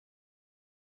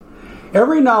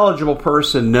Every knowledgeable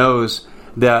person knows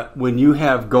that when you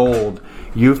have gold,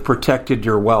 you've protected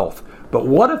your wealth. But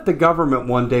what if the government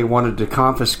one day wanted to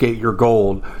confiscate your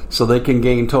gold so they can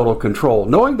gain total control,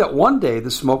 knowing that one day the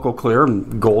smoke will clear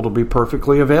and gold will be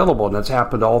perfectly available, and that's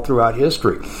happened all throughout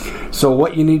history. So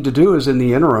what you need to do is, in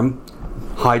the interim,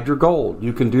 hide your gold.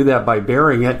 You can do that by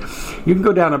burying it. You can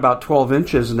go down about 12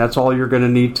 inches, and that's all you're going to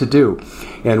need to do.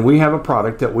 And we have a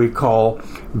product that we call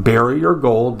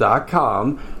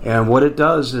buryyourgold.com, and what it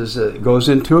does is it goes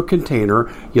into a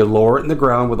container. You lower it in the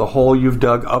ground with a hole you've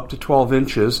dug up to 12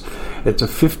 inches. It's a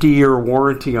 50-year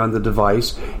warranty on the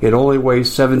device. It only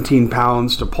weighs 17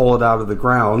 pounds to pull it out of the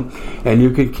ground, and you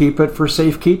can keep it for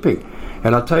safekeeping.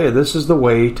 And I'll tell you, this is the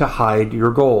way to hide your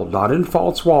gold. Not in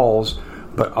false walls,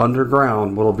 but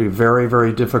underground, will be very,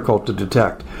 very difficult to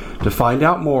detect. To find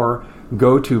out more,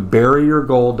 go to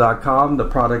buryyourgold.com. The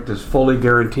product is fully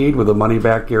guaranteed with a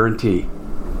money-back guarantee.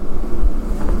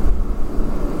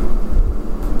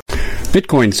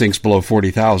 Bitcoin sinks below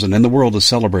 40,000, and the world is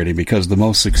celebrating because the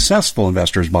most successful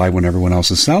investors buy when everyone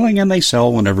else is selling, and they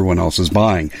sell when everyone else is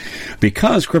buying.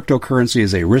 Because cryptocurrency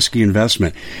is a risky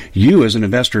investment, you as an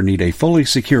investor need a fully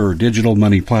secure digital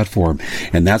money platform,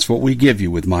 and that's what we give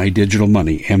you with My Digital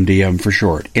Money, MDM for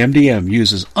short. MDM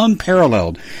uses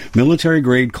unparalleled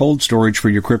military-grade cold storage for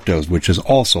your cryptos, which is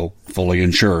also fully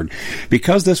insured.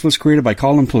 Because this was created by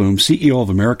Colin Plume, CEO of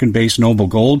American-based Noble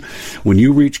Gold, when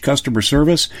you reach customer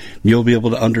service, you'll be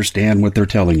able to understand what they're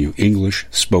telling you. English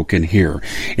spoken here.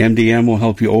 MDM will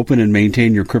help you open and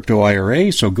maintain your crypto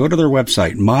IRA, so go to their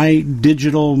website,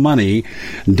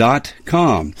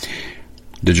 mydigitalmoney.com.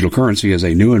 Digital currency is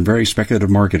a new and very speculative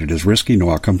market. It is risky.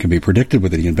 No outcome can be predicted.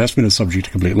 Whether the investment is subject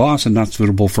to complete loss and not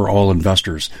suitable for all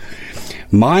investors.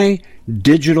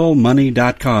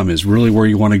 MyDigitalMoney.com is really where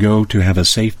you want to go to have a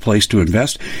safe place to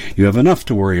invest. You have enough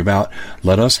to worry about.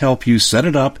 Let us help you set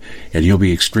it up, and you'll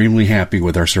be extremely happy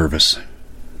with our service.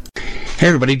 Hey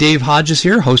everybody, Dave Hodges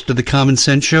here, host of The Common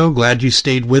Sense Show. Glad you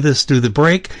stayed with us through the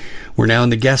break. We're now in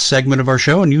the guest segment of our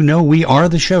show, and you know we are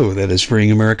the show that is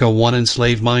freeing America one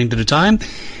enslaved mind at a time.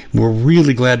 We're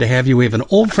really glad to have you. We have an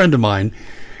old friend of mine,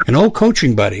 an old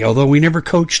coaching buddy, although we never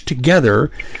coached together.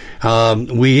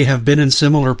 We have been in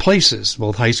similar places,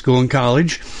 both high school and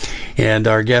college, and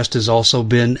our guest has also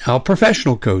been a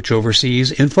professional coach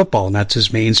overseas in football, and that's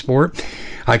his main sport.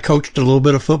 I coached a little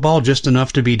bit of football, just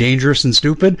enough to be dangerous and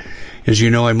stupid. As you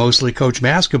know, I mostly coach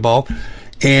basketball,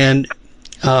 and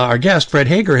our guest, Fred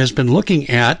Haeger, has been looking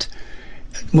at,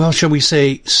 well, shall we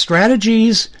say,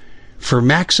 strategies for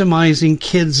maximizing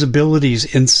kids'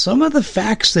 abilities, and some of the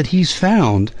facts that he's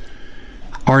found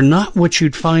are not what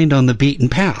you'd find on the beaten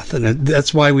path, and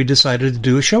that's why we decided to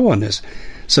do a show on this.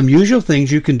 Some usual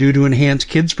things you can do to enhance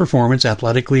kids' performance,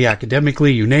 athletically,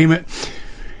 academically, you name it.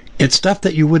 It's stuff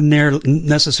that you wouldn't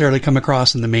necessarily come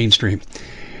across in the mainstream.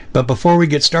 But before we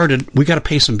get started, we got to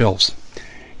pay some bills.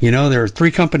 You know, there are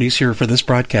 3 companies here for this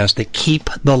broadcast that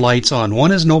keep the lights on.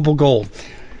 One is Noble Gold.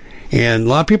 And a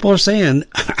lot of people are saying,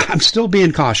 I'm still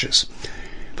being cautious,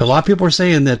 but a lot of people are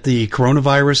saying that the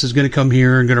coronavirus is going to come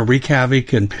here and going to wreak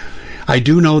havoc. And I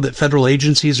do know that federal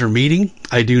agencies are meeting.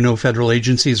 I do know federal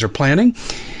agencies are planning.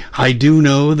 I do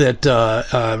know that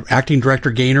Acting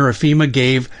Director Gaynor of FEMA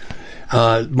gave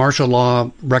martial law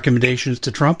recommendations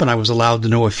to Trump, and I was allowed to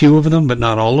know a few of them, but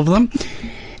not all of them.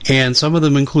 And some of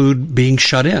them include being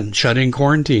shut in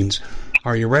quarantines.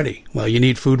 Are you ready? Well, you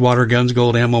need food, water, guns,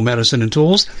 gold, ammo, medicine, and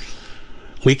tools.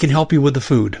 We can help you with the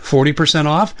food. 40%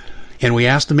 off. And we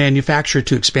asked the manufacturer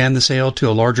to expand the sale to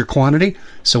a larger quantity.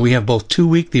 So we have both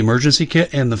 2-week, the emergency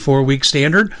kit, and the 4-week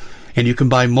standard. And you can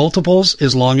buy multiples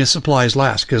as long as supplies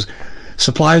last, because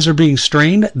supplies are being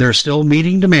strained. They're still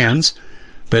meeting demands,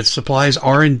 but supplies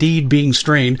are indeed being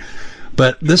strained.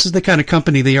 But this is the kind of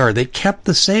company they are. They kept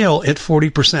the sale at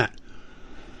 40%.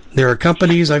 There are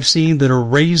companies I've seen that are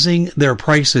raising their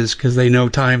prices because they know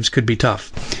times could be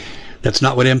tough. That's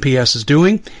not what MPS is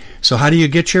doing. So how do you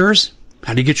get yours?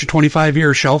 How do you get your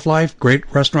 25-year shelf life,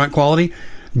 great restaurant quality?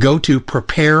 Go to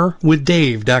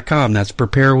preparewithdave.com. That's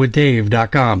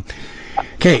preparewithdave.com.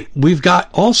 Okay, we've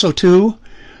got also, too,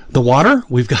 the water.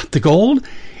 We've got the gold.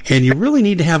 And you really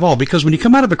need to have all, because when you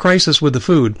come out of a crisis with the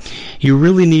food, you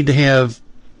really need to have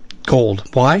gold.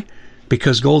 Why?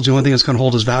 Because gold's the only thing that's going to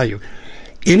hold its value.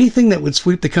 Anything that would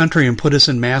sweep the country and put us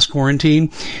in mass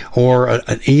quarantine or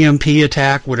an EMP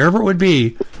attack, whatever it would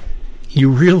be, you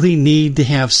really need to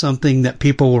have something that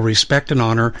people will respect and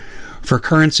honor for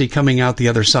currency coming out the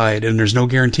other side. And there's no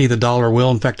guarantee the dollar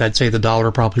will. In fact, I'd say the dollar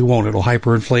probably won't. It'll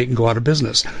hyperinflate and go out of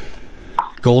business.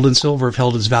 Gold and silver have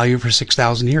held its value for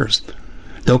 6,000 years.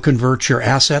 They'll convert your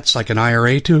assets like an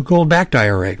IRA to a gold-backed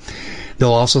IRA.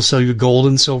 They'll also sell you gold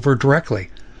and silver directly.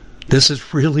 This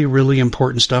is really, really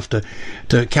important stuff to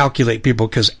calculate, people,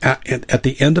 because at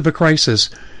the end of a crisis,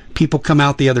 people come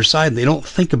out the other side and they don't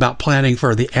think about planning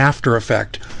for the after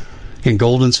effect. And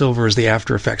gold and silver is the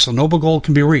after effect. So Noble Gold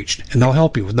can be reached, and they'll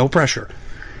help you with no pressure.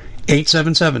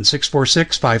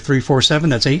 877-646-5347.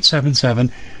 That's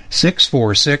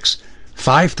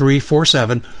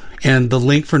 877-646-5347. And the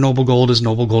link for Noble Gold is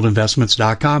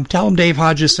noblegoldinvestments.com. Tell them Dave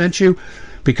Hodges sent you,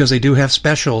 because they do have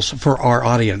specials for our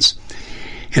audience.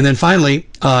 And then finally,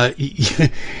 the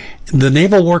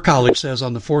Naval War College says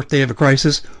on the fourth day of a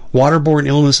crisis, waterborne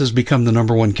illnesses become the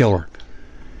number one killer.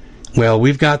 Well,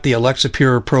 we've got the Alexa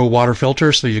Pure Pro water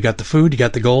filter, so you got the food, you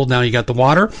got the gold, now you got the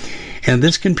water, and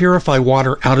this can purify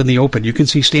water out in the open. You can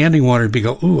see standing water and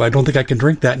go, ooh, I don't think I can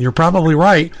drink that, and you're probably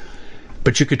right,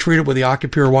 but you could treat it with the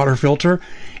AquaPure water filter,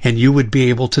 and you would be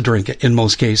able to drink it in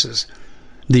most cases.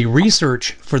 The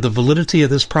research for the validity of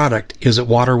this product is at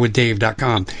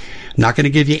waterwithdave.com. Not going to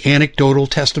give you anecdotal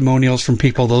testimonials from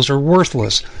people. Those are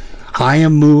worthless. I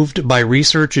am moved by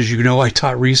research. As you know, I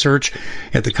taught research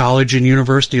at the college and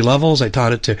university levels. I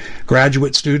taught it to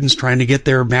graduate students trying to get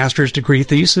their master's degree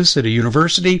thesis at a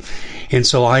university. And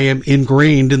so I am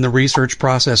ingrained in the research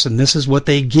process. And this is what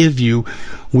they give you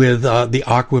with the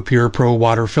AquaPure Pro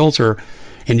water filter.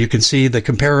 And you can see the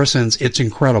comparisons. It's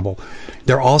incredible.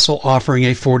 They're also offering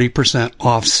a 40%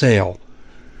 off sale.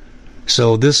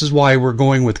 So this is why we're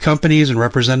going with companies and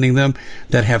representing them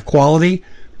that have quality,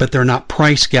 but they're not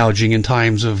price gouging in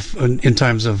times of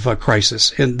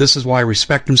crisis. And this is why I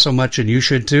respect them so much, and you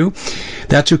should too.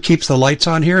 That's who keeps the lights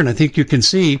on here. And I think you can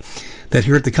see that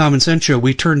here at the Common Sense Show,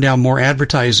 we turn down more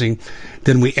advertising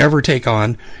than we ever take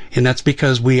on, and that's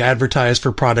because we advertise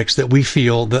for products that we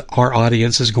feel that our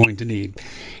audience is going to need.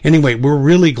 Anyway, we're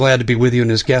really glad to be with you in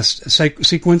this guest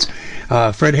sequence.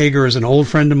 Fred Haeger is an old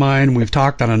friend of mine. We've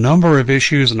talked on a number of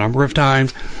issues, a number of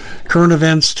times, current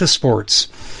events to sports.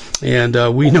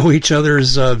 And we know each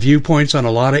other's viewpoints on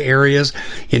a lot of areas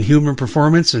in human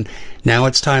performance, and now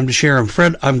it's time to share them.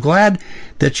 Fred, I'm glad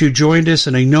that you joined us,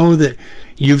 and I know that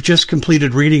you've just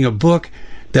completed reading a book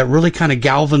that really kind of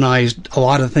galvanized a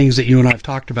lot of things that you and I have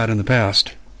talked about in the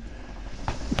past.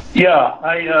 Yeah,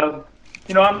 I've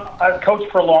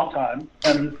coached for a long time,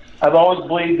 and I've always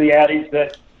believed the adage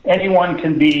that anyone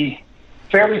can be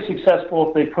fairly successful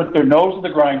if they put their nose to the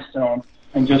grindstone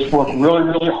and just work really,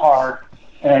 really hard.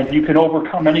 And you can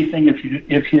overcome anything if you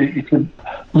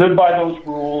live by those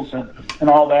rules and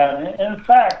all that. And in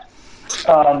fact,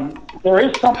 there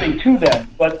is something to that.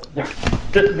 But the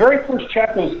very first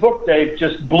chapter of this book, Dave,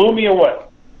 just blew me away,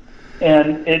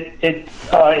 and it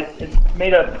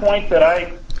made a point that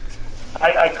I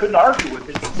couldn't argue with.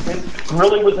 It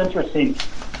really was interesting.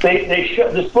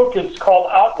 This book is called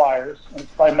Outliers. It's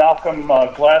by Malcolm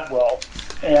Gladwell,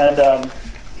 and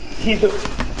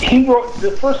he wrote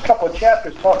the first couple of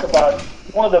chapters talk about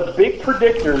one of the big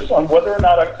predictors on whether or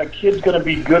not a kid's going to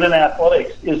be good in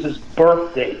athletics is his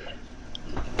birth date.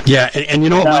 Yeah, and you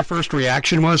know what my first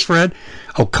reaction was, Fred?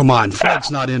 Oh, come on,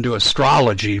 Fred's not into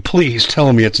astrology. Please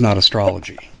tell me it's not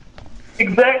astrology.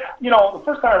 Exactly. The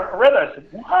first time I read that, I said,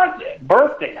 "What?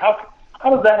 Birth date? How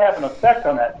does that have an effect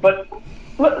on that?" But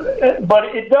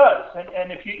it does.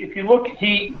 And if you look,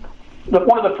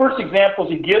 one of the first examples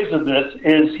he gives of this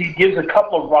is he gives a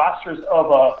couple of rosters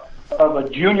of a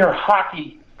junior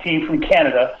hockey team from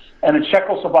Canada and a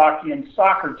Czechoslovakian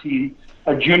soccer team,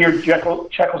 a junior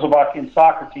Czechoslovakian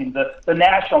soccer team, the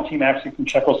national team actually from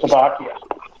Czechoslovakia.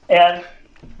 And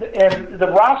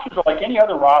the rosters are like any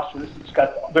other rosters. It's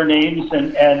got their names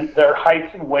and their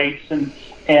heights and weights and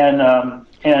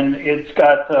it's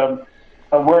got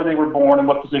where they were born and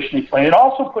what position they played. It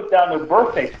also put down their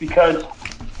birth dates because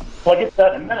I'll get to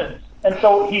that in a minute. And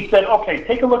so he said, okay,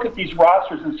 take a look at these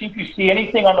rosters and see if you see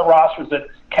anything on the rosters that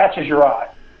catches your eye.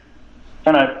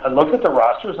 And I looked at the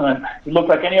rosters, and it looked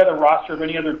like any other roster of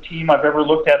any other team I've ever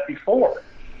looked at before.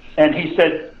 And he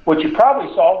said, what you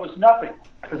probably saw was nothing.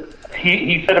 Because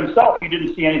he said himself he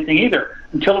didn't see anything either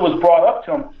until it was brought up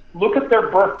to him. Look at their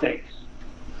birth dates.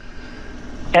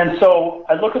 And so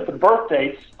I look at the birth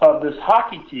dates of this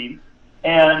hockey team,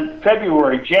 and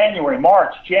February, January,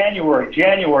 March, January.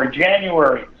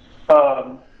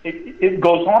 It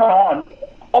goes on and on.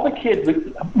 All the kids,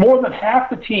 more than half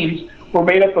the teams were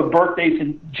made up of birthdays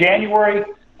in January,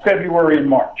 February, and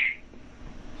March.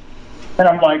 And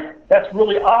I'm like, that's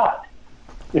really odd.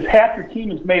 If half your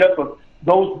team is made up of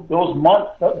those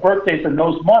months, birthdays in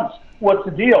those months, what's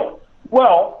the deal?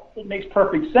 Well, it makes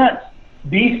perfect sense.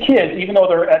 These kids, even though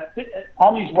they're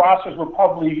on these rosters, were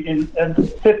probably in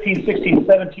 15, 16,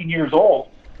 17 years old,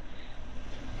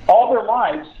 all their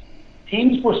lives,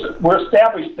 teams were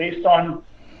established based on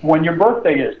when your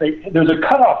birthday is. There's a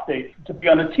cutoff date to be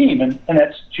on a team, and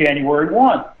that's January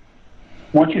 1.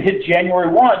 Once you hit January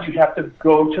 1, you have to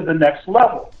go to the next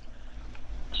level.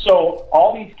 So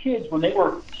all these kids, when they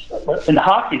were in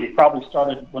hockey, they probably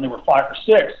started when they were 5 or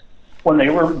 6. When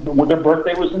their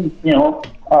birthday was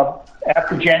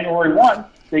after January 1,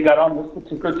 they got on this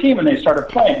particular team and they started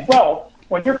playing. Well,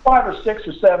 when you're 5 or 6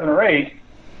 or 7 or 8,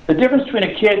 the difference between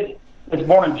a kid that's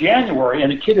born in January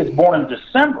and a kid that's born in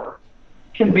December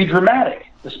can be dramatic,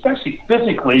 especially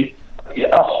physically.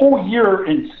 A whole year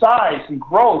in size and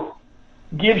growth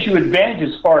gives you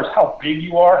advantages as far as how big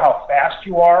you are, how fast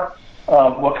you are,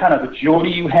 what kind of agility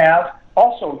you have.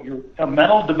 Also, your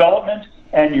mental development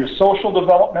and your social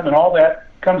development and all that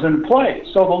comes into play.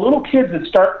 So the little kids that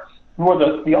start, who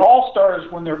are the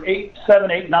all-stars when they're 8, 7,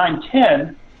 8, 9,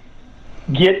 10,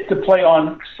 get to play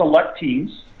on select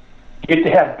teams, get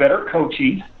to have better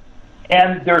coaching,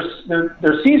 and their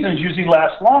seasons usually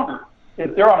last longer.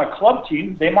 If they're on a club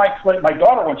team, they might play. My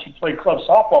daughter, when she played club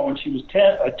softball when she was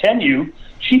 10U,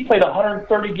 she played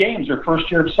 130 games her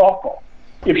first year of softball.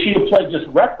 If she'd have played just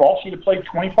rec ball, she'd have played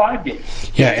 25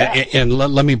 games. Yeah, and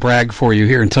let me brag for you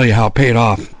here and tell you how it paid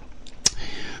off.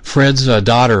 Fred's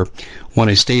daughter won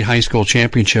a state high school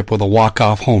championship with a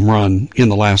walk-off home run in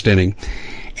the last inning.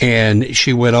 And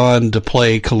she went on to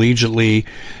play collegiately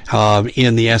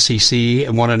in the SEC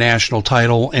and won a national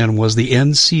title and was the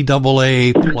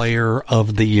NCAA Player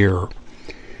of the Year.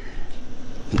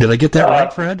 Did I get that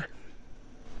right, Fred?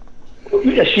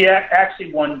 She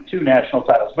actually won 2 national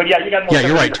titles. But yeah, you got more. Yeah,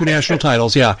 you're right. 2 national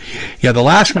titles. Yeah. The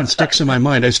last one sticks in my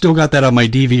mind. I still got that on my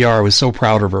DVR. I was so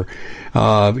proud of her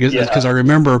because I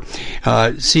remember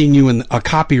seeing you in a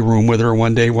copy room with her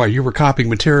one day while you were copying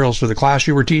materials for the class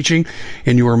you were teaching,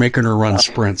 and you were making her run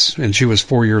sprints, and she was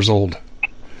 4 years old.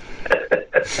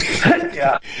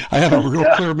 Yeah. I have a real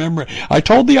clear memory. I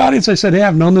told the audience, I said, hey,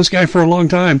 I've known this guy for a long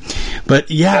time.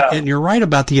 But and you're right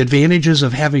about the advantages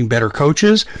of having better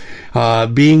coaches,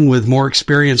 being with more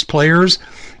experienced players,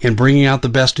 and bringing out the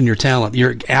best in your talent.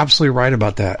 You're absolutely right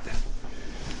about that.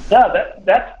 Yeah,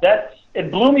 that's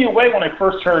it blew me away when I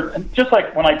first heard, and just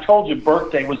like when I told you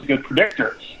birthday was a good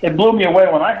predictor, it blew me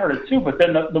away when I heard it too, but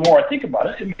then the more I think about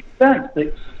it, it makes sense.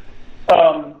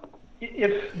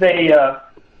 If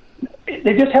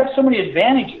they just have so many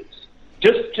advantages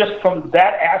just from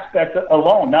that aspect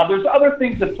alone. Now, there's other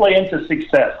things that play into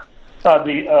success.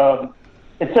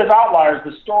 It says outliers,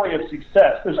 the story of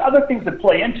success. There's other things that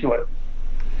play into it,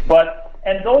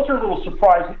 and those are a little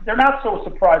surprising. They're not so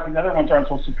surprising. The other ones aren't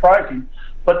so surprising,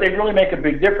 but they really make a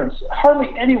big difference.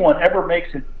 Hardly anyone ever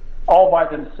makes it all by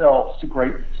themselves to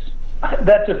greatness.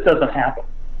 That just doesn't happen.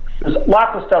 There's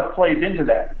lots of stuff plays into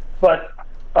that, but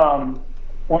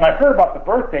when I heard about the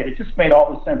birth date, it just made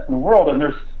all the sense in the world. And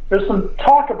there's some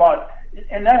talk about,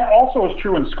 and that also is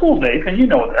true in school, Dave, and you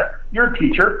know that. You're a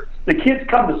teacher. The kids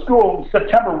come to school,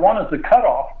 September 1 is the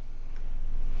cutoff.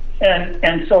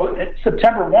 And so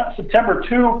September 1, September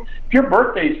 2, if your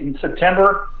birthday's in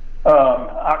September,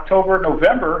 October,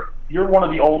 November, you're one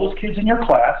of the oldest kids in your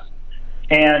class,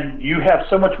 and you have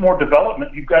so much more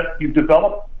development. You've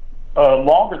developed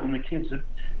longer than the kids that,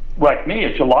 like me,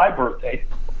 a July birthday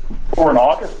or an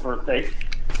August birthday.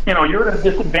 You're at a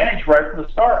disadvantage right from the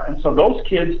start, and so those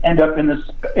kids end up in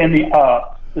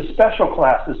the special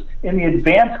classes, in the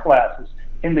advanced classes,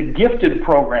 in the gifted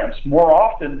programs more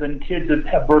often than kids that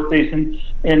have birthdays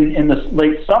in the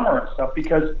late summer and stuff,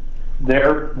 because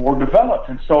they're more developed,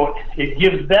 and so it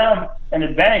gives them an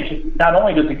advantage. Not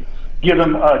only does it give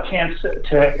them a chance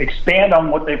to expand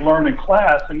on what they've learned in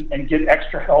class and get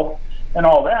extra help and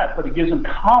all that, but it gives them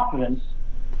confidence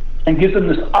and gives them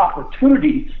this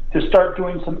opportunity to start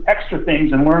doing some extra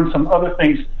things and learn some other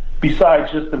things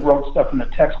besides just the rote stuff in the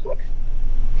textbook.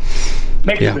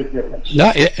 Makes a big difference.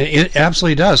 No, it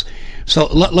absolutely does. So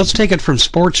let's take it from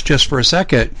sports just for a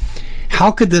second. How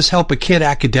could this help a kid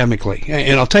academically?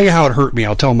 And I'll tell you how it hurt me.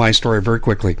 I'll tell my story very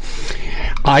quickly.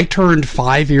 I turned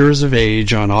 5 years of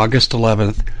age on August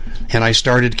 11th, and I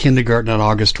started kindergarten on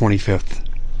August 25th.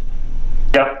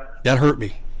 Yep. That hurt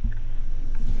me.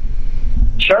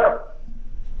 Sure.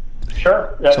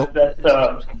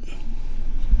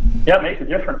 That makes a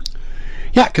difference.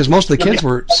 Yeah, because most of the kids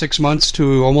were 6 months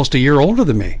to almost a year older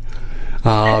than me.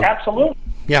 Absolutely.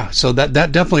 Yeah, so that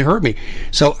definitely hurt me.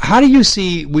 So how do you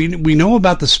see, we know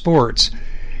about the sports,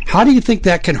 how do you think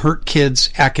that can hurt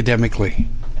kids academically?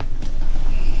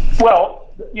 Well,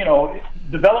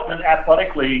 development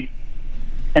athletically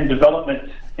and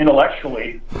development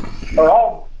intellectually are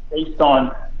all based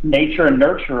on nature and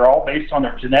nurture, are all based on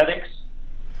their genetics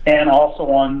and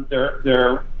also on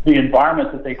their the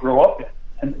environment that they grow up in.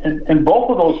 And both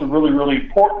of those are really, really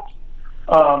important.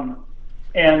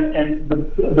 And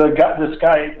this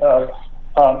guy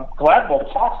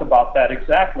Gladwell talks about that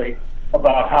exactly,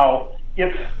 about how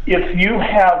if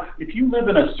you live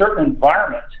in a certain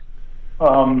environment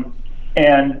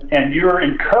and you're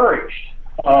encouraged,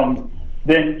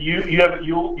 then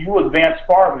you'll advance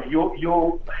farther.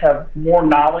 You'll have more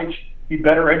knowledge, be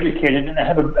better educated, and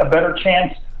have a better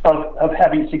chance of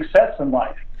having success in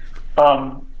life.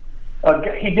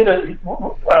 He read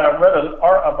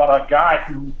about a guy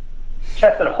who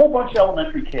tested a whole bunch of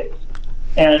elementary kids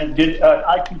and did an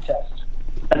IQ test.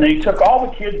 And then he took all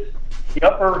the kids, the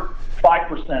upper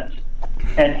 5%,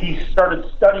 and he started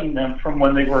studying them from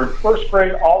when they were in first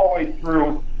grade all the way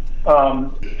through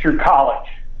college.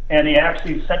 And he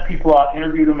actually sent people out,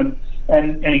 interviewed them,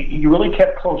 and he really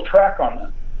kept close track on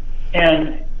them.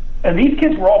 And these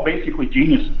kids were all basically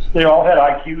geniuses. They all had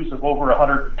IQs of over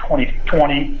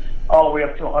 120, all the way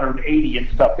up to 180 and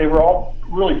stuff. They were all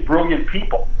really brilliant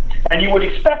people. And you would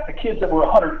expect the kids that were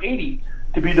 180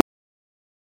 to be the...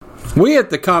 We at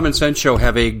the Common Sense Show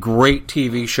have a great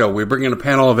TV show. We bring in a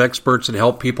panel of experts and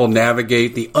help people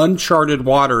navigate the uncharted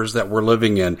waters that we're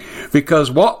living in.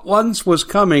 Because what once was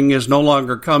coming is no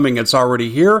longer coming. It's already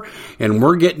here, and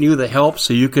we're getting you the help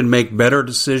so you can make better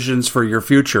decisions for your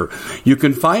future. You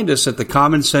can find us at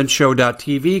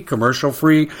thecommonsenseshow.tv,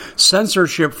 commercial-free,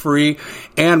 censorship-free,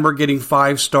 and we're getting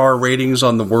 5-star ratings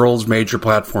on the world's major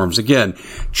platforms. Again,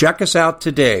 check us out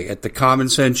today at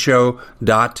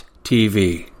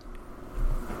thecommonsenseshow.tv.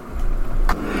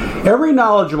 Every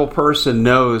knowledgeable person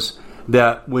knows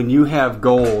that when you have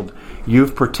gold,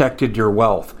 you've protected your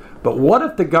wealth. But what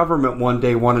if the government one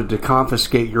day wanted to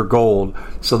confiscate your gold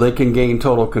so they can gain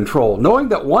total control, knowing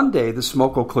that one day the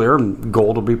smoke will clear and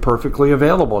gold will be perfectly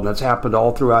available, and that's happened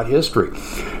all throughout history.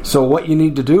 So what you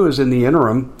need to do is, in the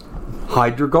interim,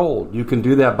 hide your gold. You can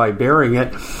do that by burying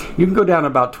it. You can go down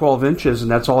about 12 inches, and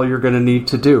that's all you're going to need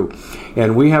to do.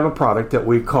 And we have a product that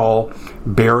we call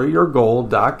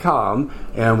buryyourgold.com,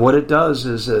 and what it does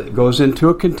is it goes into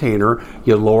a container.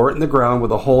 You lower it in the ground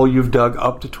with a hole you've dug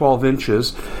up to 12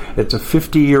 inches. It's a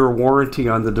 50-year warranty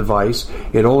on the device.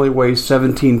 It only weighs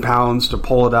 17 pounds to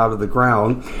pull it out of the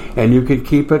ground, and you can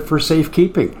keep it for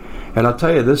safekeeping. And I'll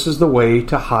tell you, this is the way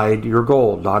to hide your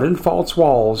gold, not in false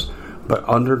walls, but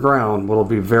underground. Will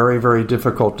be very, very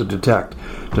difficult to detect.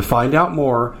 To find out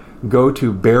more, go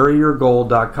to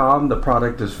buryyourgold.com. The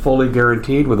product is fully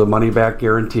guaranteed with a money-back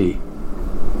guarantee.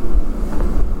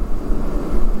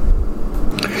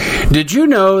 Did you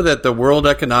know that the World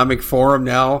Economic Forum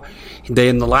now,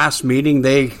 in the last meeting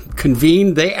they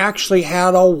convened, they actually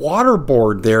had a water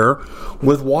board there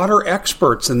with water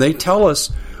experts, and they tell us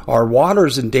our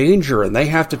water's in danger and they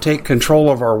have to take control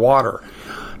of our water.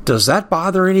 Does that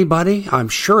bother anybody? I'm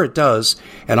sure it does.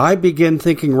 And I begin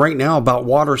thinking right now about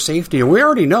water safety. And we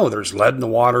already know there's lead in the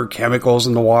water, chemicals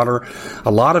in the water.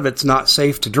 A lot of it's not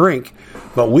safe to drink.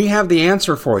 But we have the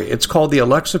answer for you. It's called the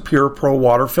Alexa Pure Pro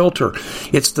Water Filter.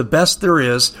 It's the best there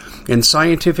is, and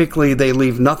scientifically they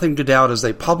leave nothing to doubt as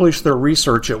they publish their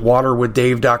research at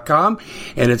waterwithdave.com,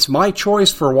 and it's my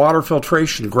choice for water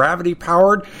filtration. Gravity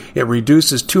powered, it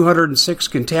reduces 206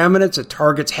 contaminants, it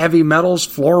targets heavy metals,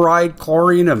 fluoride,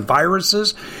 chlorine, and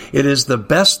viruses. It is the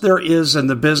best there is in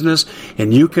the business,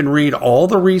 and you can read all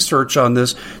the research on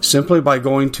this simply by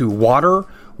going to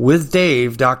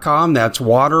waterwithdave.com. That's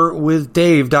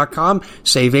waterwithdave.com.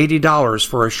 Save $80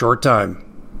 for a short time.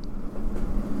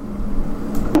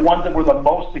 The ones that were the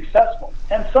most successful.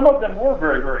 And some of them were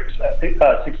very, very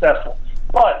successful.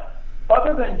 But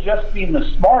other than just being the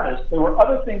smartest, there were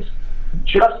other things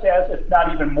just as, if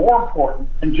not even more important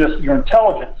than just your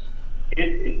intelligence.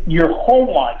 Your home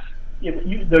life.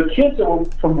 The kids that were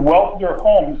from wealthier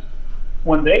homes,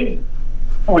 when they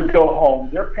would go home,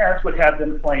 their parents would have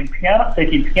them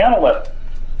taking piano lessons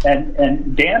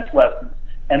and dance lessons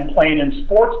and playing in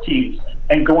sports teams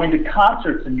and going to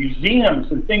concerts and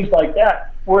museums and things like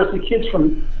that. Whereas the kids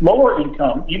from lower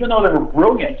income, even though they were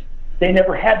brilliant, they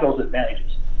never had those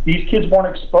advantages. These kids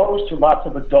weren't exposed to lots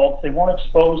of adults. They weren't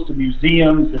exposed to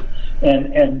museums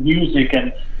and music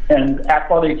and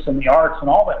athletics and the arts and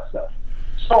all that stuff.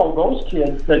 So those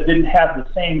kids that didn't have the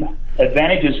same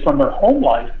advantages from their home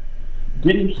life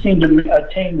didn't seem to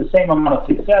attain the same amount of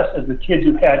success as the kids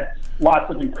who had lots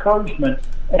of encouragement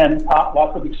and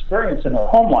lots of experience in their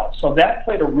home life. So that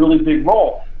played a really big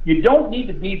role. You don't need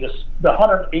to be the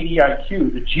 180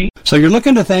 IQ, the G. So you're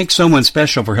looking to thank someone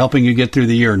special for helping you get through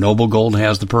the year. Noble Gold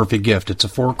has the perfect gift. It's a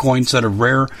 4-coin set of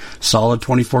rare, solid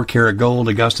 24-karat gold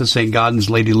Augusta St. Gaudens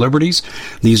Lady Liberties.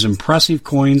 These impressive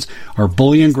coins are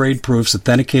bullion-grade proofs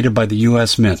authenticated by the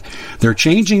U.S. Mint. They're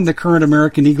changing the current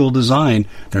American Eagle design.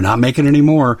 They're not making any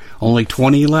more. Only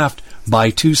 20 left.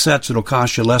 Buy 2 sets. It'll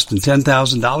cost you less than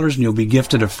 $10,000, and you'll be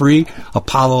gifted a free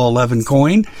Apollo 11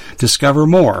 coin. Discover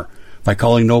more by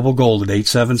calling Noble Gold at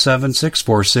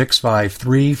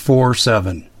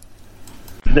 877-646-5347.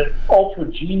 The ultra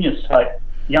genius type,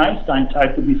 the Einstein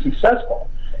type, to be successful,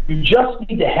 you just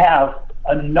need to have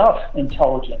enough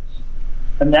intelligence.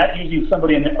 And that usually is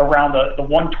somebody around the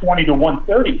 120 to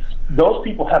 130. Those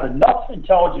people have enough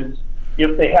intelligence.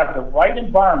 If they have the right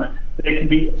environment, they can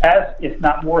be as, if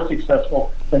not more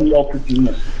successful than the ultra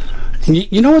geniuses.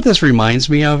 You know what this reminds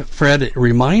me of, Fred? It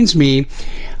reminds me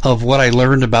of what I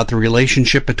learned about the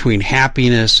relationship between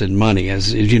happiness and money.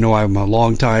 As you know, I'm a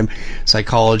long-time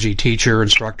psychology teacher,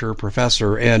 instructor,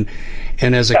 professor, and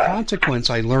as a consequence,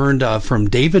 I learned from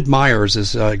David Myers,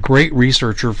 this great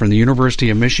researcher from the University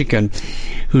of Michigan,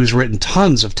 who's written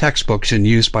tons of textbooks in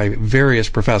use by various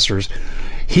professors.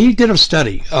 He did a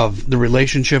study of the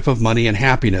relationship of money and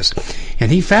happiness,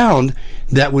 and he found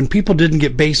that when people didn't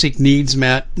get basic needs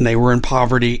met and they were in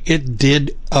poverty, it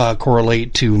did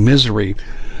correlate to misery.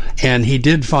 And he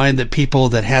did find that people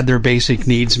that had their basic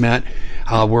needs met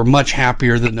were much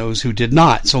happier than those who did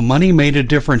not. So money made a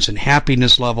difference in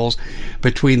happiness levels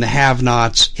between the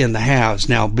have-nots and the haves.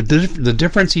 Now, but the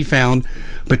difference he found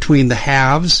between the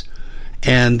haves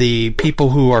and the people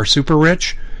who are super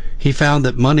rich, he found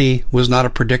that money was not a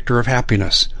predictor of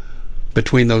happiness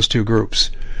between those two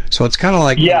groups. So it's kind of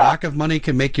like lack of money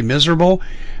can make you miserable,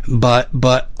 but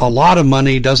a lot of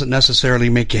money doesn't necessarily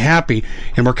make you happy.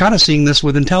 And we're kind of seeing this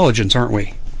with intelligence, aren't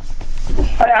we?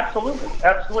 Absolutely.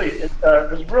 It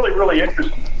was really, really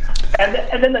interesting. And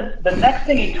then the next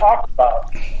thing he talked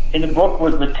about in the book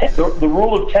was the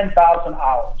rule of 10,000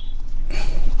 hours.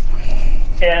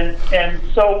 And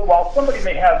so while somebody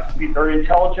may have to be very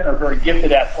intelligent or very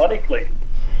gifted athletically,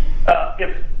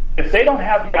 if they don't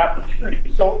have the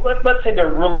opportunity, so let's say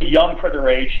they're really young for their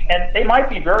age, and they might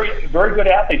be very, very good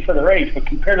athletes for their age, but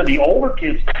compared to the older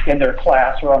kids in their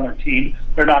class or on their team,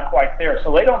 they're not quite there.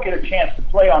 So they don't get a chance to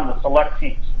play on the select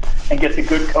teams and get the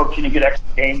good coaching and get extra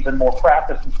games and more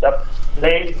practice and stuff.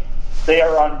 They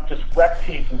are on just rec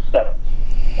teams and stuff.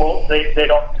 Well, they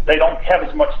don't have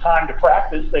as much time to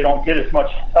practice. They don't get as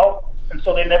much help, and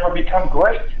so they never become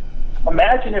great.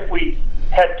 Imagine if we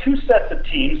had 2 sets of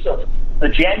teams of the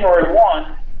January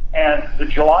 1 and the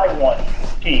July 1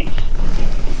 teams,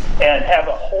 and have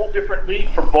a whole different league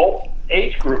for both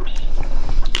age groups,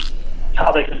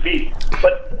 how they compete.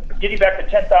 But getting back to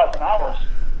 10,000 hours,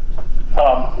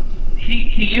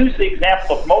 he used the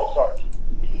example of Mozart.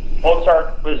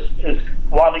 Mozart is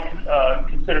widely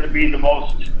considered to be the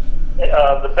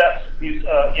best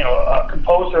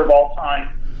composer of all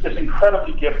time. Just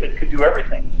incredibly gifted, could do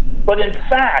everything. But in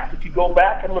fact, if you go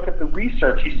back and look at the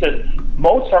research, he said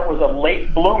Mozart was a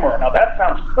late bloomer. Now that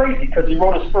sounds crazy because he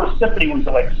wrote his first symphony when he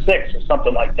was like 6 or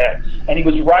something like that, and he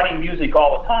was writing music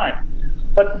all the time.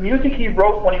 But the music he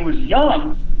wrote when he was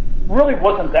young really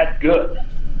wasn't that good.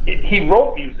 He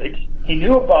wrote music. He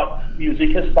knew about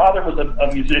music. His father was a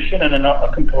musician and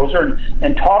a composer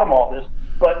and taught him all this.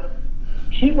 But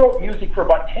he wrote music for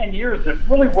about 10 years that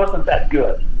really wasn't that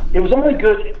good. It was only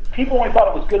good, people only thought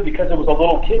it was good because it was a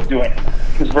little kid doing it.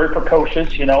 It was very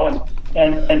precocious,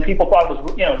 and people thought it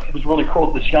was really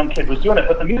cool that this young kid was doing it,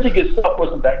 but the music itself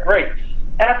wasn't that great.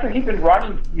 After he'd been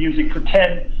writing music for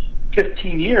 10,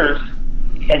 15 years,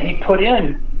 and he put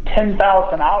in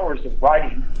 10,000 hours of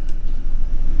writing,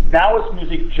 now his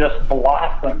music just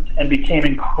blossomed and became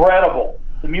incredible.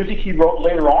 The music he wrote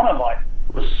later on in life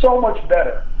was so much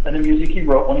better than the music he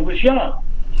wrote when he was young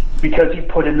because he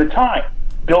put in the time.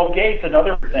 Bill Gates,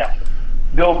 another example.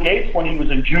 Bill Gates, when he was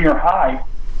in junior high,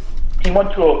 he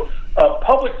went to a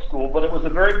public school, but it was a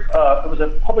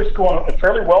public school in a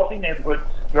fairly wealthy neighborhood,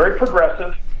 very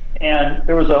progressive, and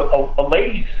there was a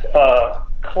ladies'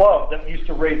 club that used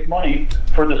to raise money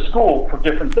for the school for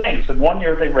different things. And one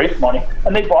year they raised money,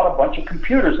 and they bought a bunch of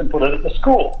computers and put it at the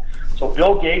school. So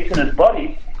Bill Gates and his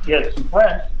buddies, he had some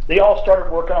friends, they all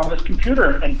started working on this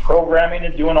computer and programming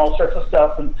and doing all sorts of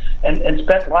stuff and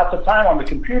spent lots of time on the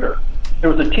computer. There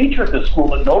was a teacher at the school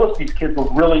that noticed these kids were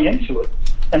really into it.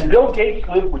 And Bill Gates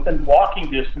lived within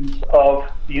walking distance of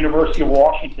the University of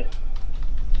Washington.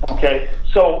 Okay,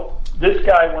 so this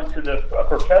guy went to the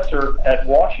professor at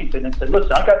Washington and said,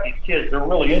 listen, I've got these kids, they're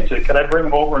really into it. Could I bring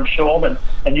them over and show them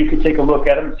and you could take a look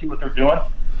at them and see what they're doing?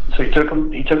 So he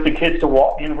took the kids to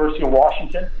the University of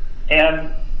Washington,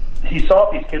 and he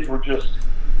saw these kids were just,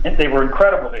 they were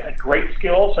incredible. They had great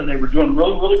skills, and they were doing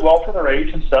really, really well for their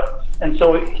age and stuff. And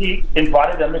so he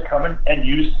invited them to come and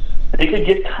use. They could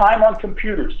get time on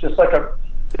computers, just like the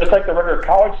regular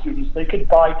college students. They could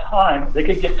buy time. They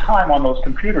could get time on those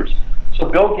computers. So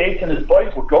Bill Gates and his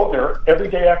buddies would go there every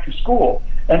day after school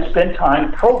and spend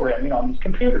time programming on these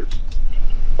computers.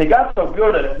 They got so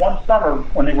good at it one summer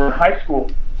when they were in high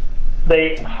school,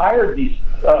 they hired these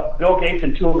Bill Gates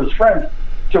and two of his friends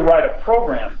to write a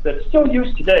program that's still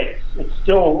used today. It's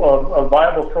still a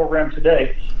viable program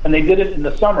today. And they did it in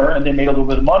the summer, and they made a little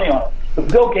bit of money on it. But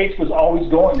Bill Gates was always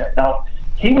going there. Now,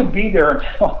 he would be there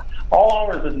until all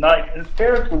hours of the night. And his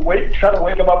parents would try to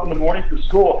wake him up in the morning for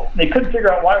school. And they couldn't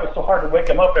figure out why it was so hard to wake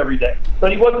him up every day.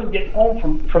 But he wasn't getting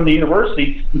home from the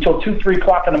university until 2, 3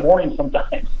 o'clock in the morning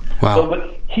sometimes. Wow. So,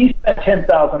 but he spent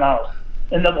 10,000 hours.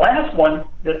 And the last one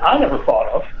that I never thought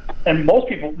of, and most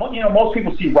people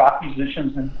see rock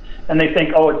musicians and they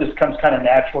think, oh, it just comes kind of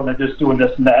natural, and they're just doing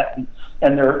this and that,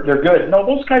 and they're good. No,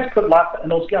 those guys and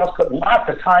those gals put lots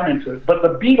of time into it. But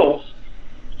the Beatles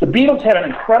had an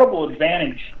incredible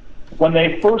advantage when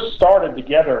they first started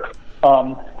together.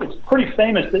 It's pretty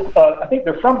famous that I think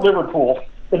they're from Liverpool.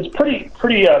 It's pretty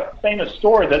famous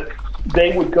story that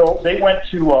they went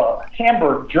to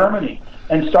Hamburg, Germany,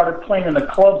 and started playing in the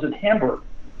clubs in Hamburg.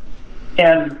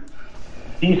 And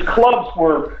these clubs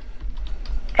were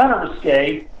kind of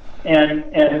risque,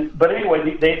 but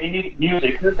anyway, they needed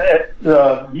music.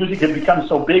 The music had become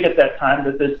so big at that time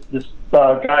that this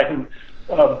guy who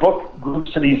booked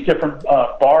groups to these different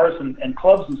bars and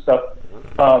clubs and stuff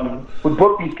would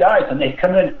book these guys, and they'd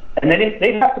come in, and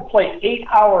they'd have to play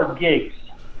 8-hour gigs.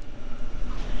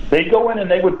 They'd go in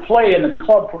and they would play in the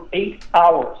club for 8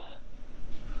 hours.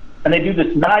 And they do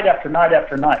this night after night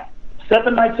after night,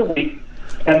 7 nights a week.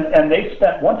 And they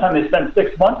spent, one time they spent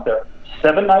 6 months there,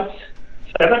 8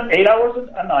 hours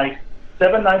a night,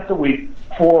 7 nights a week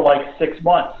for like 6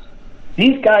 months.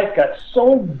 These guys got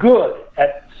so good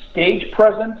at stage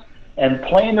presence and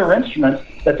playing their instruments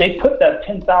that they put that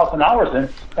 10,000 hours in,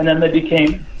 and then they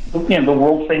became the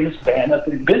world famous band that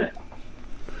they've been in.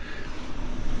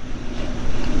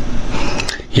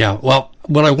 Yeah, well,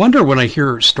 what I wonder when I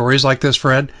hear stories like this,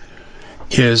 Fred,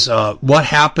 is what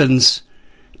happens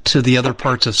to the other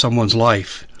parts of someone's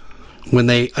life. When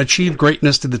they achieve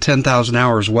greatness to the 10,000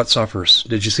 hours, what suffers?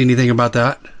 Did you see anything about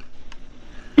that?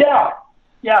 Yeah.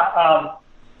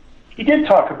 He did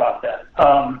talk about that.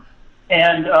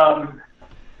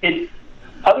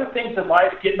 Other things in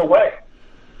life get in the way.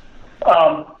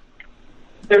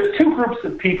 There's two groups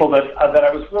of people that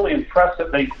I was really impressed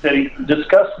that he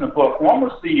discussed in the book. One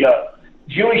was the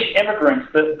Jewish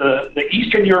immigrants, the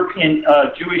Eastern European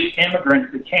Jewish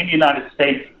immigrants that came to the United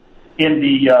States in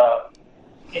the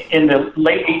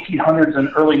late 1800s and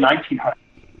early 1900s.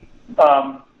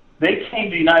 They came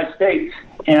to the United States,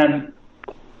 and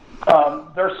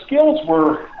their skills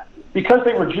were, because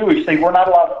they were Jewish, they were not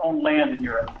allowed to own land in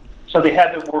Europe. So they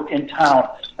had to work in town,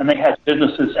 and they had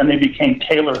businesses, and they became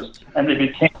tailors, and they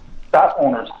became shop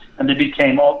owners, and they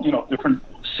became all different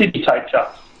city-type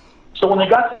jobs. So when they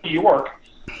got to New York,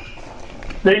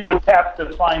 they would have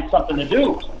to find something to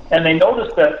do, and they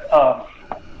noticed that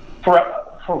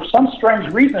for some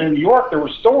strange reason in New York, there were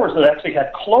stores that actually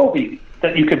had clothing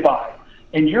that you could buy.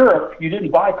 In Europe, you didn't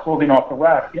buy clothing off the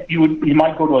rack. You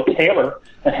might go to a tailor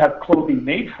and have clothing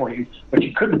made for you, but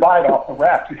you couldn't buy it off the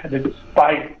rack. You had to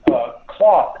buy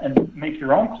cloth and make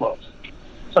your own clothes.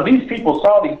 So these people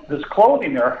saw this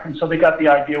clothing there, and so they got the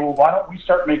idea, well, why don't we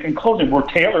start making clothing? We're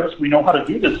tailors. We know how to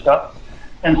do this stuff.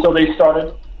 And so they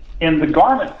started in the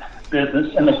garment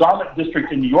business, and the garment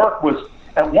district in New York was,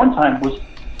 at one time, was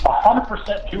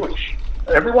 100% Jewish.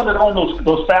 Everyone that owned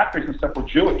those factories and stuff were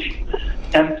Jewish.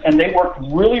 And they worked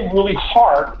really, really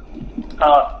hard.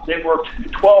 They worked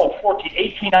 12, 14,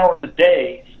 18 hours a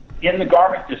day in the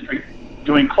garment district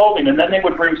doing clothing, and then they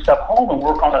would bring stuff home and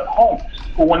work on it at home.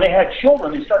 But when they had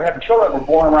children, they started having children that were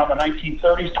born around the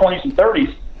 1930s, 20s, and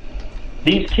 30s.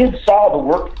 These kids saw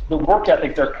the work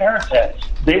ethic their parents had.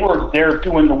 They were there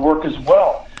doing the work as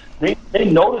well. They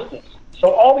noticed this.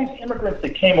 So all these immigrants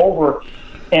that came over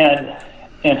and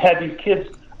had these kids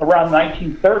around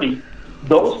 1930,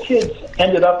 those kids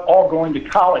ended up all going to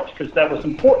college because that was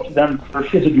important to them for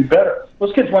kids to do better.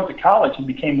 Those kids went to college and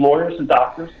became lawyers and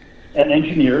doctors and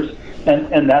engineers,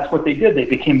 and that's what they did. They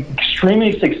became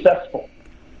extremely successful,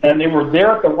 and they were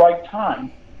there at the right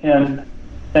time. And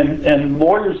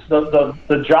lawyers,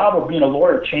 the job of being a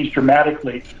lawyer changed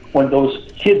dramatically when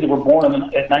those kids that were born in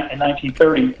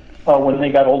 1930, when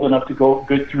they got old enough to go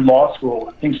through law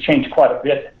school. Things changed quite a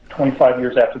bit 25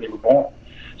 years after they were born.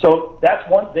 So that's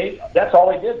that's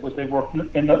all they did was they worked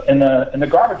in the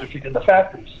garbage district, in the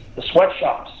factories, the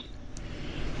sweatshops.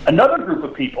 Another group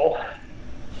of people,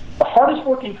 the hardest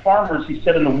working farmers, he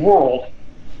said, in the world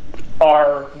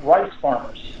are rice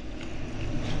farmers.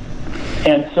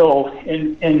 And so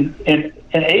in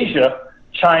Asia,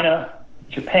 China,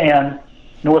 Japan,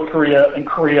 North Korea, and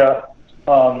Korea,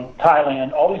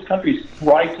 Thailand, all these countries,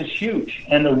 rice is huge.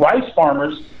 And the rice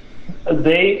farmers,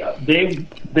 they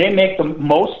make the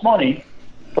most money,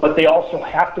 but they also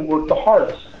have to work the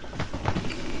hardest.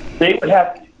 They would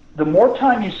have, the more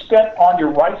time you spent on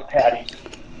your rice paddies,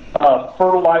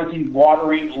 fertilizing,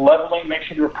 watering, leveling, make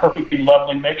sure they were perfectly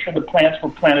leveling, make sure the plants were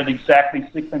planted exactly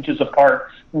 6 inches apart,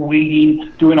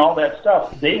 weeding, doing all that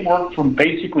stuff. They worked from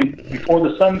basically before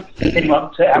the sun came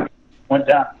up to after it went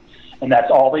down, and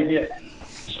that's all they did.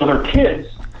 So their kids,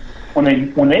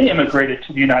 when they immigrated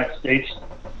to the United States,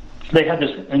 they had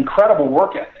this incredible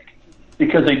work ethic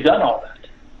because they'd done all that.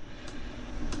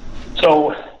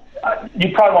 So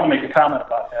you probably want to make a comment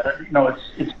about that.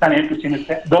 It's kind of interesting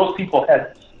that those people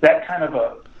had that kind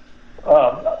of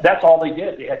that's all they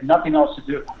did. They had nothing else to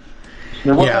do.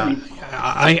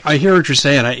 I hear what you're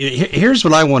saying. Here's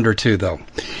what I wonder too, though,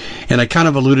 and I kind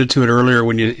of alluded to it earlier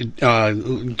when you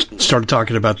started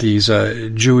talking about these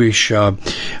Jewish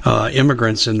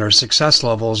immigrants and their success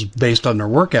levels based on their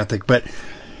work ethic. But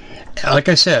like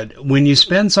I said, when you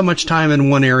spend so much time in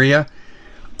one area,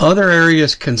 other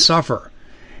areas can suffer.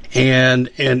 And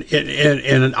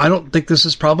I don't think this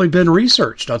has probably been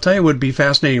researched. I'll tell you what would be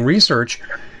fascinating research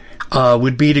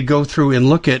would be to go through and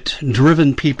look at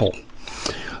driven people.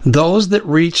 Those that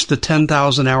reach the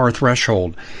 10,000 hour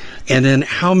threshold, and then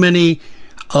how many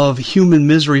of human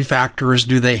misery factors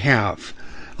do they have?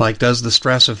 Like, does the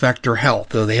stress affect their health?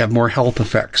 Do they have more health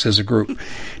effects as a group?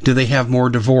 Do they have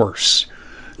more divorce?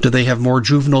 Do they have more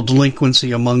juvenile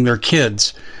delinquency among their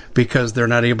kids because they're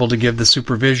not able to give the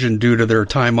supervision due to their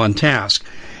time on task?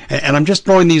 And I'm just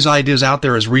throwing these ideas out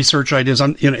there as research ideas.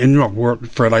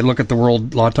 Fred, I look at the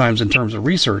world a lot of times in terms of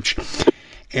research.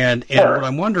 And what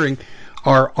I'm wondering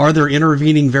are there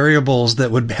intervening variables that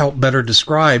would help better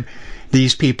describe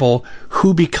these people?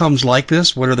 Who becomes like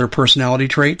this? What are their personality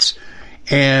traits?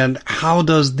 And how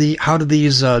do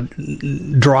these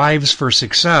drives for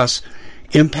success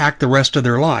impact the rest of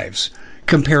their lives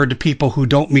compared to people who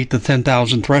don't meet the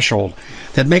 10,000 threshold?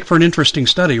 That'd make for an interesting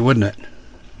study, wouldn't it?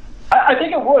 I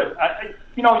think it would.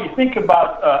 You think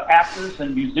about actors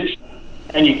and musicians,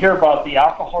 and you hear about the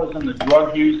alcoholism, the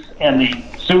drug use, and the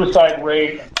suicide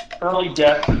rate, early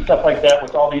death, and stuff like that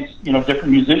with all these, different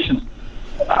musicians.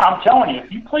 I'm telling you,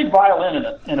 if you played violin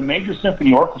in a major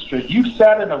symphony orchestra, you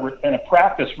sat in a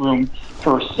practice room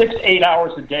for 6-8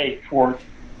 hours a day for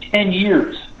 10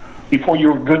 years before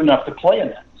you were good enough to play in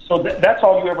that. So that's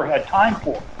all you ever had time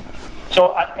for.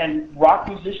 So, and rock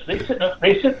musicians, they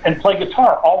sit and play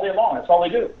guitar all day long. That's all they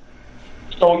do.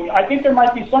 So I think there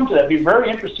might be some to that. It'd be very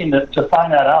interesting to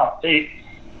find that out.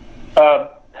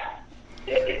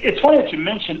 It's funny that you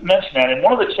mentioned that. In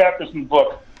one of the chapters in the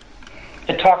book,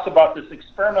 it talks about this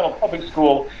experimental public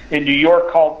school in New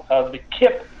York called the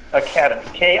KIPP Academy,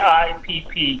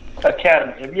 KIPP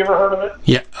Academy. Have you ever heard of it?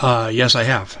 Yeah. Yes, I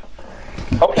have.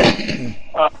 Okay.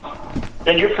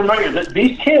 Then you're familiar that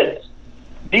these kids,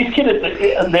 they're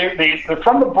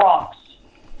from the Bronx,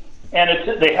 and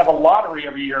they have a lottery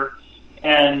every year,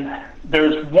 and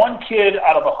there's one kid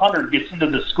out of 100 gets into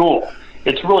the school.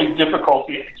 It's really difficult.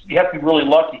 You have to be really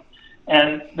lucky.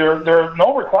 And there are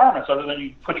no requirements other than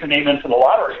you put your name in for the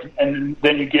lottery, and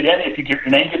then you get in. If your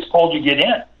name gets pulled, you get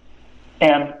in.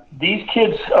 And these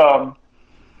kids,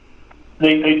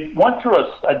 they went through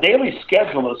a daily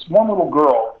schedule. This one little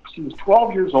girl, she was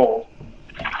 12 years old.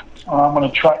 I'm going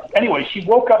to try. Anyway, she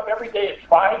woke up every day at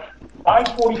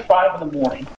 5:45 in the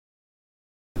morning.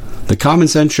 The Common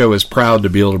Sense Show is proud to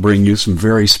be able to bring you some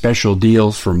very special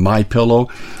deals from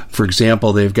MyPillow. For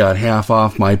example, they've got half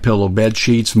off MyPillow bed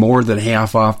sheets, more than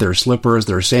half off their slippers,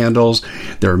 their sandals,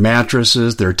 their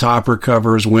mattresses, their topper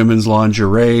covers, women's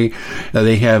lingerie.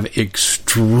 They have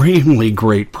extremely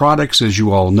great products, as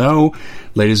you all know.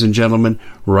 Ladies and gentlemen,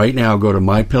 right now go to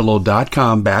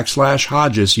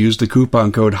mypillow.com/Hodges. Use the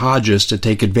coupon code Hodges to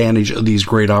take advantage of these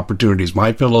great opportunities.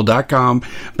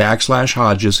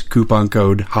 mypillow.com/Hodges, coupon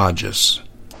code Hodges.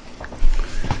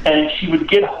 And she would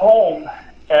get home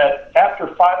after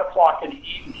 5 o'clock in the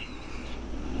evening,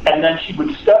 and then she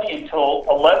would study until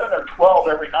 11 or 12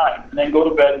 every night, and then go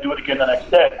to bed and do it again the next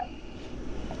day.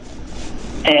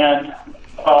 And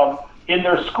in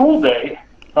their school day,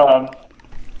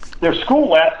 their school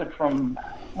lasted from,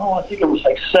 I think it was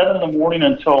like 7 in the morning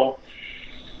until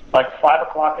like 5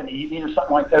 o'clock in the evening or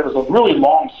something like that. It was a really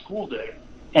long school day.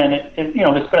 and they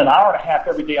spend an hour and a half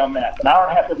every day on math, an hour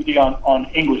and a half every day on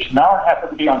English, an hour and a half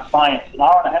every day on science, an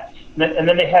hour and a half, and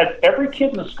then they had every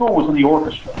kid in the school was in the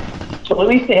orchestra, so at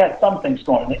least they had some things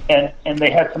going, and they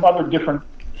had some other different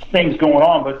things going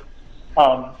on,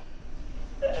 but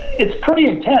it's pretty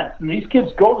intense. And these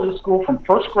kids go to the school from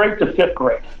first grade to fifth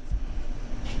grade,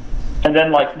 and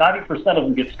then like 90% of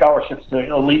them get scholarships to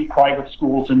elite private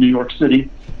schools in New York City,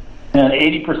 and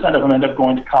 80% of them end up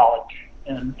going to college.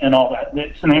 And all that.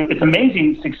 It's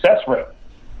amazing success rate,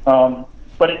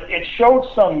 but it showed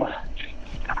some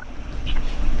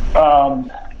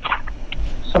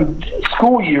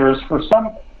school years for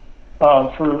some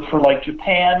for like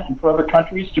Japan and for other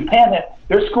countries. Japan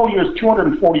their school year is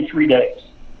 243 days.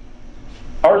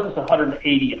 Ours is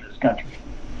 180 in this country.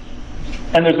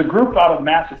 And there's a group out of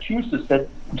Massachusetts that,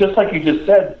 just like you just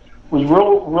said, was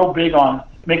real big on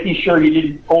making sure you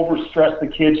didn't overstress the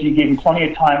kids. You gave them plenty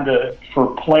of time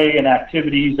for play and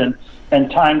activities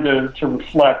and time to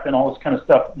reflect and all this kind of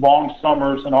stuff, long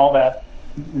summers and all that.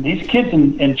 These kids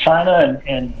in China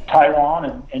and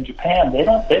Taiwan and Japan, they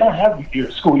don't have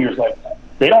school years like that.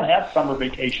 They don't have summer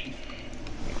vacation.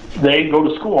 They go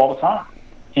to school all the time.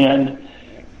 And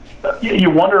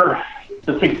you wonder,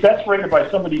 the success rate by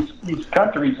some of these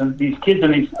countries and these kids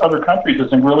in these other countries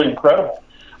is really incredible.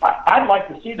 I'd like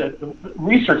to see the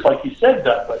research, like you said,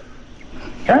 done, but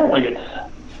apparently it's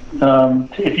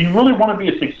if you really want to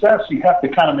be a success, you have to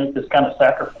kind of make this kind of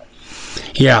sacrifice.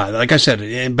 Yeah, like I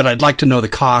said, but I'd like to know the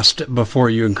cost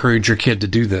before you encourage your kid to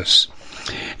do this.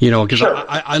 Because sure.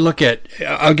 I look at,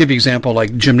 I'll give you an example,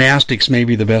 like gymnastics may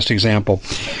be the best example.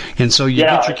 And so you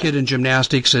get your kid in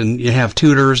gymnastics and you have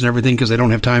tutors and everything because they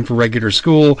don't have time for regular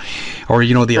school, or,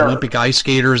 the sure. Olympic ice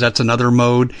skaters, that's another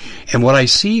mode. And what I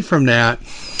see from that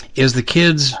is the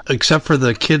kids, except for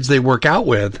the kids they work out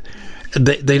with,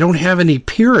 they don't have any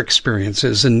peer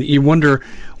experiences, and you wonder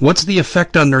what's the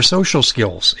effect on their social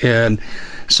skills and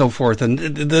so forth.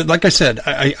 And like I said,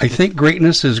 I think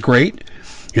greatness is great.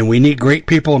 And we need great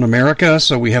people in America,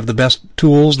 so we have the best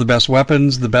tools, the best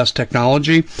weapons, the best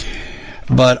technology.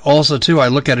 But also, too, I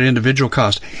look at an individual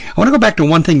cost. I want to go back to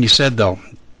one thing you said, though.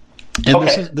 And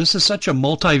okay. This is such a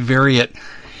multivariate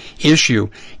issue.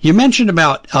 You mentioned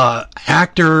about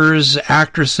actors,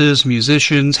 actresses,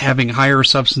 musicians having higher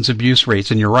substance abuse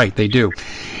rates, and you're right, they do.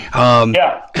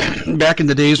 Back in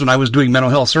the days when I was doing mental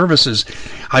health services,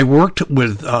 I worked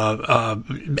with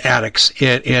addicts,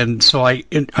 and so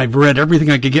I've read everything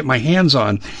I could get my hands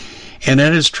on, and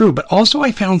that is true. But also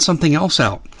I found something else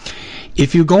out.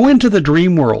 If you go into the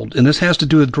dream world, and this has to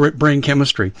do with brain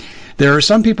chemistry, there are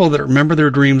some people that remember their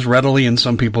dreams readily and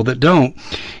some people that don't.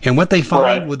 And what they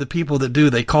find with the people that do,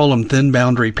 they call them thin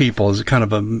boundary people, is kind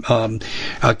of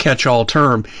a catch-all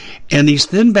term. And these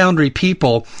thin boundary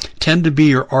people tend to be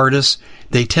your artists.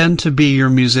 They tend to be your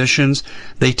musicians.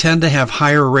 They tend to have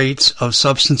higher rates of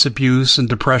substance abuse and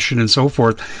depression and so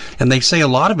forth. And they say a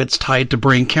lot of it's tied to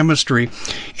brain chemistry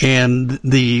and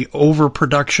the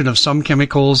overproduction of some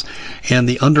chemicals and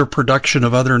the underproduction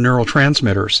of other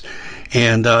neurotransmitters.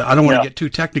 And I don't want to get too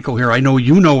technical here. I know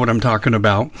you know what I'm talking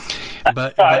about.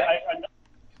 But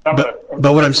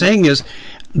what I'm saying is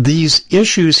these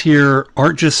issues here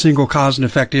aren't just single cause and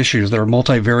effect issues. They're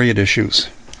multivariate issues.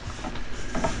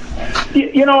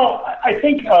 I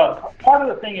think part of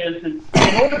the thing is in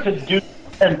order to do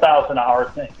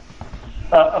 10,000-hour thing,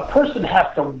 a person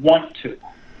has to want to.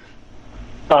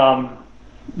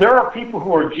 There are people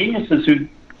who are geniuses who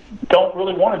don't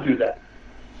really want to do that,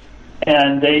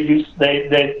 and they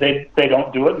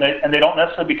don't do it, and they don't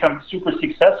necessarily become super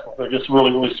successful. They're just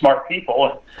really, really smart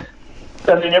people,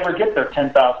 and they never get their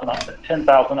 10,000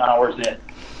 hours in.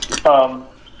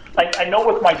 I know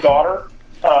with my daughter.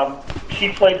 She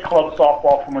played club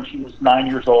softball from when she was 9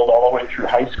 years old all the way through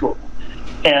high school.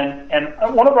 And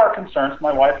one of our concerns,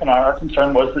 my wife and I, our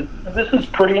concern was that this is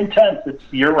pretty intense. It's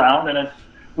year-round, and it's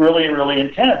really, really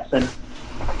intense. And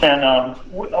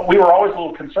we were always a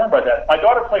little concerned by that. My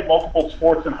daughter played multiple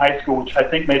sports in high school, which I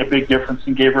think made a big difference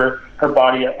and gave her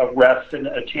body a rest and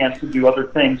a chance to do other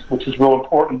things, which is real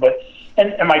important.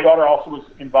 And my daughter also was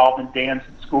involved in dance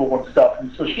at school and stuff.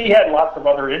 And so she had lots of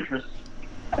other interests.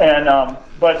 And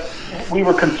but we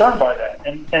were concerned by that,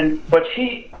 but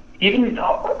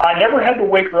I never had to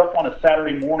wake her up on a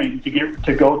Saturday morning to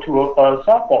go to a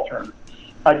softball tournament.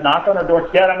 I'd knock on her door,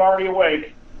 Dad, I'm already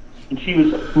awake, and she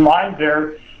was lying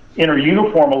there in her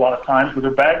uniform a lot of times with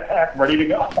her backpack ready to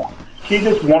go. She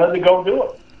just wanted to go do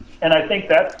it, and I think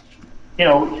that's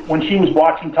when she was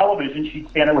watching television, she'd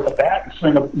stand there with a bat and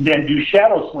swing and do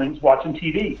shadow swings watching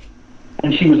TV,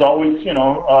 and she was always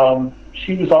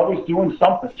she was always doing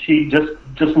something. She just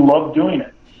loved doing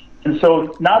it. And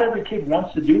so not every kid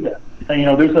wants to do that.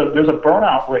 And, there's a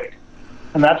burnout rate,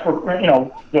 and that's where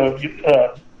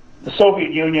the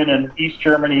Soviet Union and East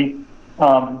Germany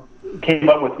came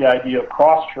up with the idea of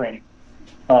cross training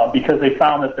because they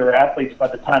found that their athletes, by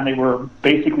the time they were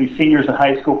basically seniors in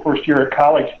high school, first year at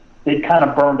college, they'd kind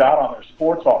of burned out on their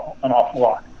sports an awful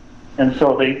lot. And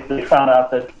so they found out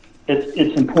that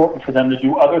it's important for them to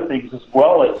do other things as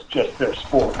well as just their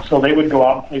sport. So they would go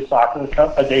out and play soccer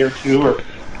a day or two, or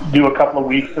do a couple of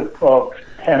weeks of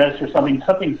tennis or something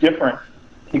different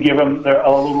to give them a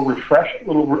little to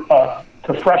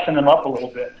freshen them up a little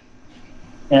bit.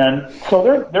 And so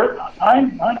I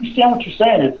understand what you're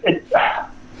saying.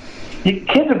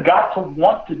 Kids have got to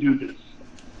want to do this,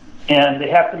 and they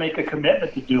have to make a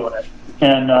commitment to doing it.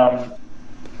 And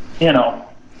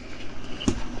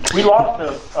we lost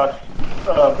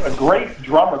a great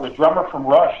drummer, the drummer from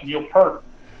Rush, Neil Peart,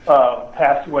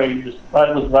 passed away. It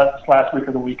was last week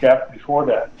or the week before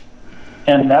that.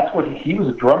 And that's what he was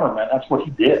a drummer, man. That's what he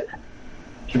did.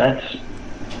 And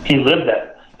he lived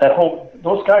that.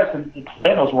 Those guys in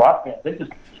those rock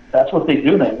bands, that's what they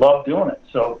do. And they love doing it.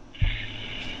 So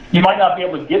you might not be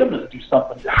able to get them to do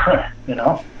something different,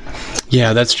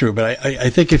 Yeah, that's true. But I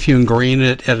think if you ingrain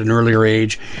it at an earlier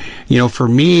age, for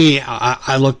me,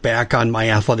 I look back on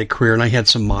my athletic career and I had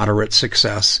some moderate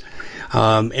success.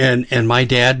 And my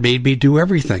dad made me do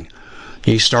everything.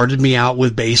 He started me out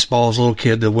with baseball as a little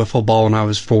kid, the wiffle ball, when I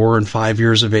was 4 and 5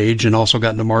 years of age, and also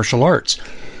got into martial arts.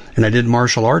 And I did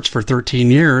martial arts for 13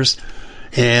 years,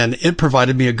 and it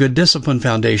provided me a good discipline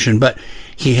foundation. But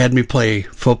he had me play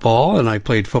football, and I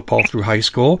played football through high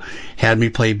school, had me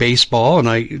play baseball, and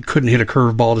I couldn't hit a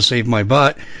curveball to save my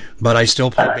butt, but I still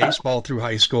played baseball through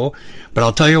high school. But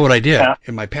I'll tell you what I did,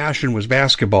 and my passion was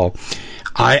basketball.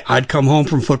 I'd come home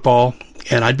from football,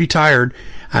 and I'd be tired.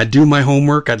 I'd do my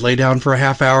homework. I'd lay down for a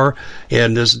half hour,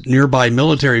 and this nearby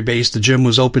military base, the gym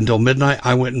was open till midnight.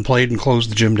 I went and played and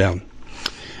closed the gym down.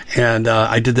 And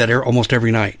I did that almost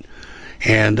every night.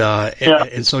 And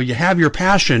so you have your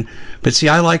passion, but see,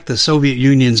 I like the Soviet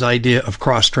Union's idea of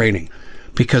cross-training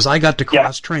because I got to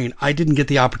cross-train. I didn't get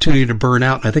the opportunity to burn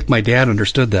out, and I think my dad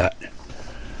understood that.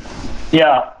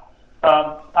 Yeah.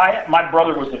 My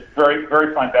brother was a very,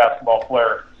 very fine basketball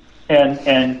player, and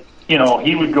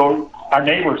he would go. Our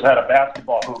neighbors had a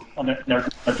basketball hoop on their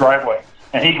driveway,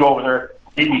 and he'd go over there.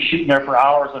 He'd be shooting there for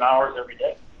hours and hours every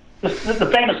day. This is the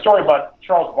famous story about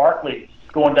Charles Barkley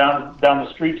going down the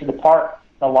street to the park.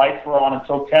 The lights were on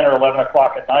until 10 or 11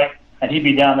 o'clock at night, and he'd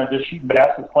be down there just shooting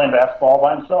baskets, playing basketball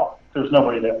by himself. There's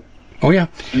nobody there. Oh yeah.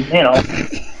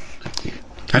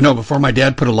 I know, before my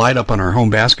dad put a light up on our home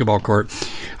basketball court,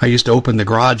 I used to open the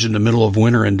garage in the middle of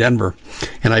winter in Denver,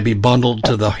 and I'd be bundled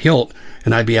to the hilt,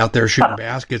 and I'd be out there shooting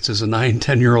baskets as a 9,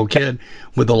 10-year-old kid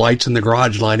with the lights in the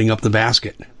garage lighting up the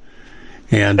basket.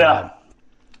 And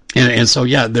so,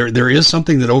 yeah, there is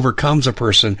something that overcomes a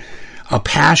person, a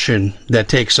passion that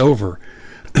takes over,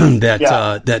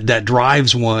 that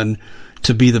drives one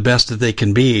to be the best that they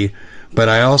can be. But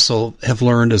I also have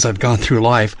learned as I've gone through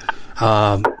life,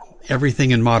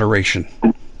 everything in moderation.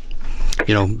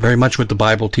 Very much what the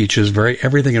Bible teaches,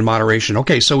 everything in moderation.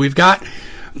 Okay, so we've got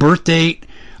birth date,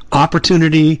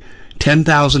 opportunity,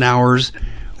 10,000 hours.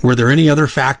 Were there any other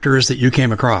factors that you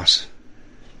came across?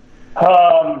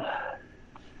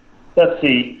 Let's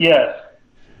see. Yes.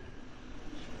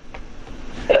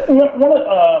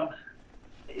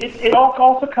 It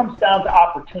also comes down to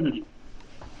opportunity.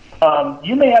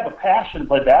 You may have a passion to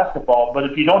play basketball, but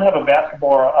if you don't have a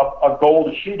basketball or a goal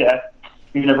to shoot at,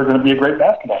 you're never going to be a great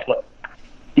basketball player.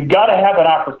 You've got to have an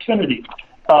opportunity.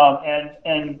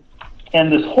 And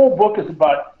this whole book is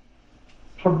about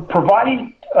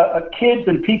providing kids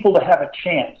and people to have a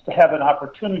chance, to have an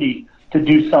opportunity to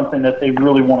do something that they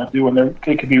really want to do and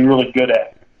they could be really good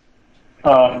at.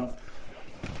 I'm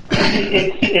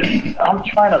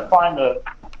trying to find on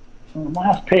the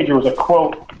last page there was a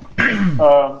quote.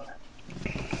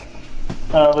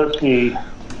 Let's see.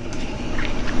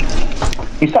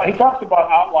 He talks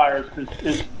about outliers.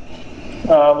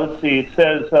 Let's see. It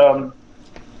says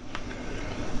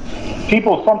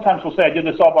people sometimes will say, "I did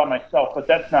this all by myself," but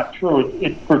that's not true.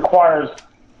 It requires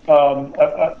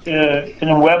in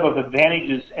a web of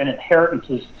advantages and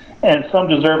inheritances, and some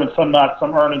deserve and some not,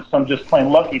 some earn and some just plain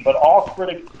lucky, but all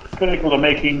critical to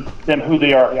making them who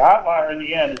they are. The outlier in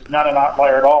the end is not an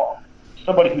outlier at all.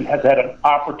 Somebody who has had an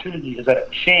opportunity, has had a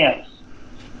chance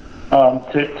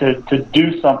to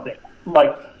do something.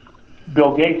 Like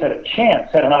Bill Gates had a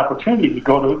chance, had an opportunity to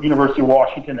go to the University of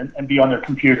Washington and be on their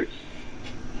computers.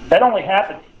 That only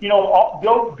happened.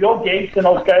 Bill Gates and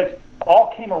those guys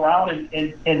all came around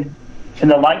in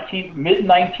the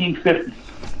mid-1950s.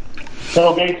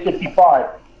 Bill Gates 55.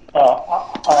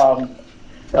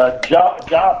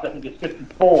 Jobs, I think, is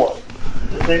 54.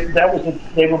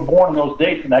 They were born in those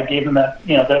dates, and that gave them that.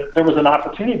 There was an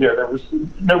opportunity there.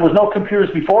 There was no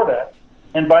computers before that,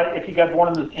 and if you got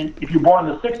born if you're born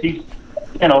in the 60s,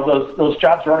 those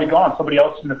jobs are already gone. Somebody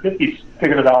else in the 50s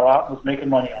figured it all out and was making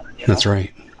money on it. That's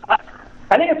right.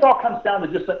 I think it all comes down to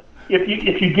just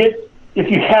if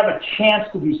you have a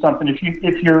chance to do something, if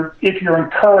you're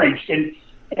encouraged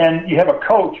and you have a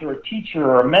coach or a teacher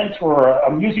or a mentor or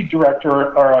a music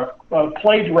director or a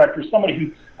play director,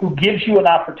 somebody who gives you an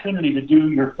opportunity to do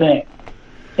your thing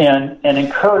and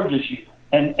encourages you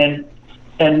and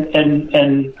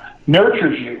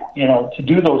nurtures you, to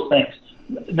do those things.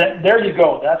 There you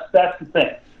go. That's the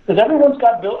thing. Because everyone's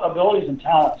got abilities and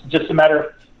talents. It's just a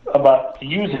matter about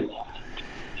using them.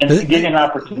 And getting an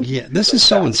opportunity. Yeah, this is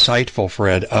so insightful,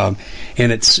 Fred, and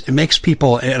it makes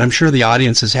people, and I'm sure the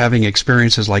audience is having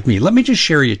experiences like me. Let me just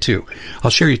share you two.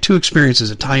 I'll share you two experiences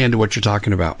that tie into what you're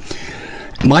talking about.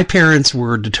 My parents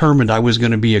were determined I was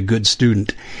going to be a good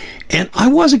student, and I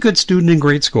was a good student in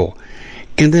grade school.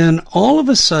 And then all of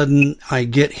a sudden, I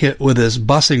get hit with this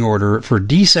busing order for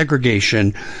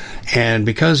desegregation. And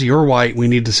because you're white, we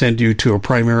need to send you to a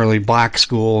primarily black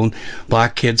school. And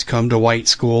black kids come to white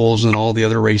schools, and all the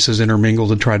other races intermingle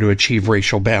to try to achieve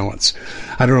racial balance.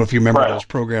 I don't know if you remember those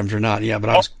programs or not. Yeah, but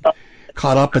I was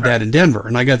caught up at that in Denver,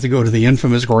 and I got to go to the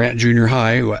infamous Grant Junior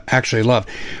High, who I actually loved.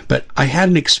 But I had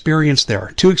an experience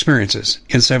there, two experiences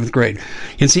in 7th grade.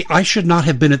 And see, I should not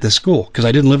have been at the school because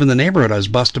I didn't live in the neighborhood. I was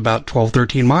bused about 12,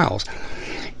 13 miles.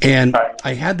 And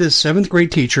I had this 7th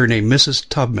grade teacher named Mrs.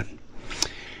 Tubman.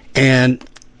 And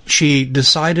she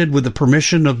decided, with the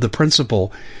permission of the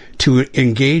principal, to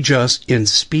engage us in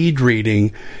speed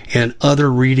reading and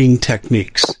other reading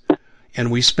techniques.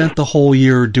 And we spent the whole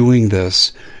year doing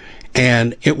this.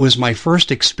 And it was my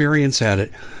first experience at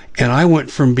it. And I went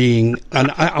from being,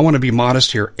 and I want to be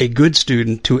modest here, a good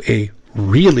student to a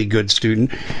really good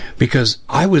student, because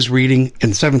I was reading in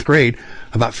 7th grade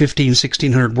about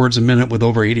 1,600 words a minute with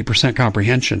over 80%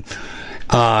 comprehension.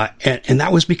 And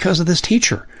that was because of this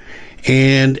teacher.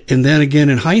 And then again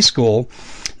in high school,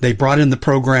 they brought in the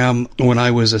program when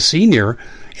I was a senior,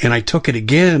 and I took it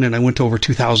again, and I went to over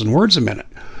 2,000 words a minute.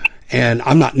 And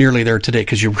I'm not nearly there today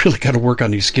because you really got to work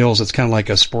on these skills. It's kind of like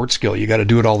a sports skill. You got to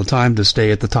do it all the time to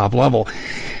stay at the top level.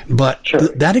 But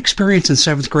that experience in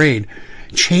 7th grade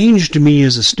changed me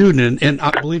as a student. And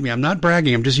believe me, I'm not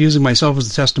bragging. I'm just using myself as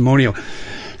a testimonial.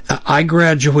 I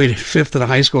graduated 5th in a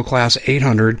high school class,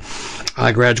 800.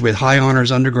 I graduated high honors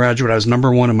undergraduate. I was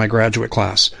number 1 in my graduate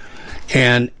class.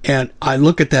 And I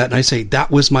look at that and I say,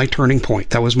 that was my turning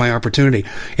point. That was my opportunity.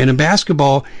 And in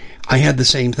basketball, I had the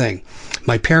same thing.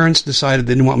 My parents decided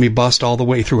they didn't want me bused all the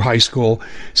way through high school,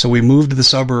 so we moved to the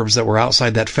suburbs that were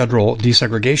outside that federal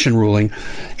desegregation ruling,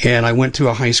 and I went to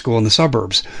a high school in the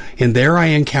suburbs. And there I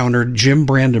encountered Jim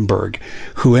Brandenburg,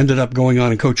 who ended up going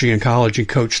on and coaching in college and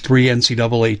coached 3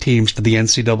 NCAA teams to the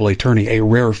NCAA tourney, a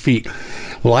rare feat.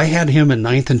 Well, I had him in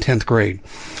 9th and 10th grade.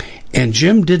 And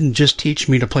Jim didn't just teach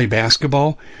me to play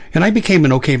basketball, and I became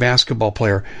an okay basketball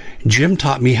player. Jim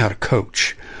taught me how to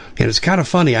coach. And it's kind of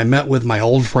funny. I met with my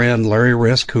old friend Larry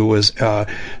Risk, who was voted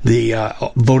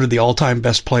the all-time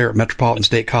best player at Metropolitan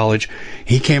State College.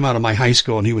 He came out of my high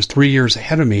school, and he was 3 years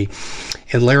ahead of me.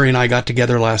 And Larry and I got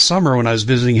together last summer when I was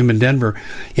visiting him in Denver,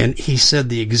 and he said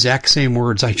the exact same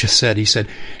words I just said. He said,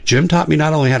 Jim taught me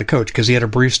not only how to coach, because he had a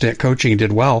brief stint coaching and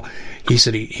did well. He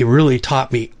said he really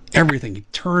taught me everything. He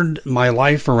turned my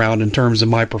life around in terms of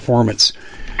my performance.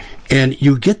 And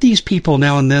you get these people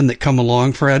now and then that come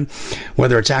along, Fred,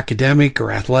 whether it's academic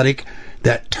or athletic,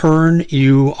 that turn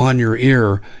you on your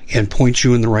ear and point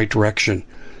you in the right direction.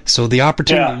 So the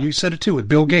opportunity, you said it too, with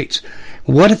Bill Gates.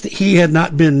 What if he had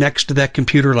not been next to that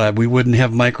computer lab? We wouldn't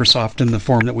have Microsoft in the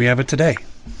form that we have it today.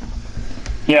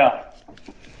 Yeah,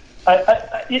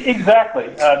 exactly.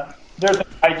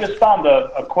 I just found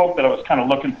a quote that I was kind of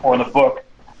looking for in the book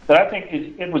that I think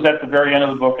it was at the very end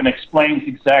of the book and explains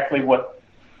exactly what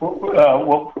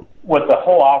the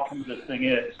whole outcome of this thing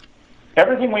is.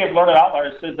 Everything we have learned at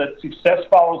Outliers says that success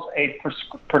follows a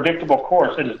predictable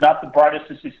course. It is not the brightest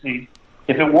to succeed.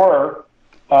 If it were,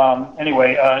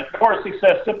 core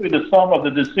success is simply the sum of the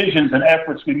decisions and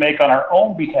efforts we make on our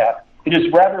own behalf. It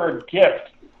is rather a gift.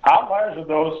 Outliers are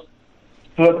those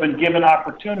who have been given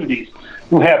opportunities,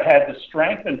 who have had the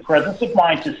strength and presence of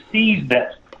mind to seize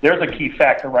them. There's a key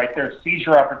factor right there. Seize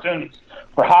your opportunities.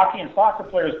 For hockey and soccer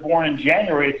players born in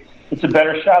January, it's a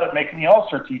better shot at making the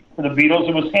All-Star team. For the Beatles,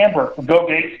 it was Hamburg. For Bill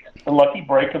Gates, the lucky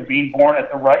break of being born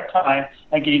at the right time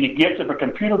and getting the gift of a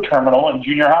computer terminal in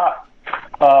junior high.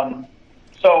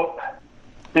 So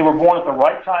they were born at the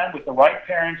right time with the right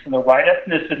parents and the right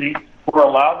ethnicity,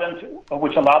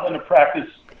 which allowed them to practice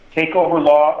takeover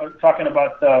law. Talking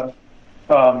about the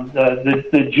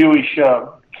Jewish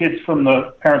kids from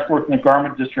the parents working in the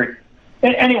garment district.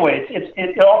 And anyway,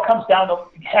 it all comes down to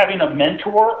having a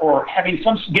mentor or getting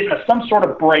some sort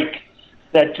of break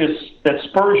that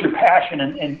spurs your passion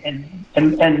and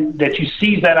that you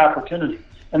seize that opportunity.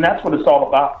 And that's what it's all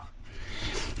about.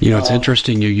 It's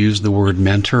interesting you use the word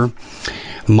mentor.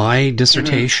 My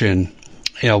dissertation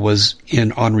was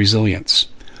on resilience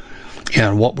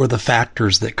and what were the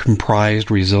factors that comprised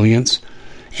resilience.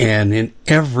 And in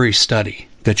every study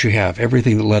that you have,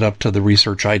 everything that led up to the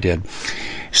research I did,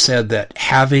 said that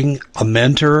having a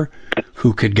mentor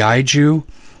who could guide you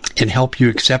and help you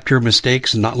accept your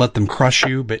mistakes and not let them crush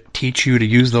you, but teach you to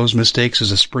use those mistakes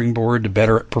as a springboard to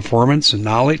better performance and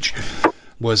knowledge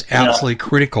was absolutely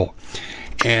critical.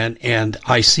 And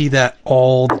I see that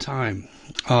all the time.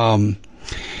 I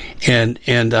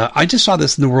just saw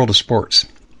this in the world of sports.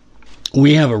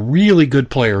 We have a really good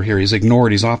player here. He's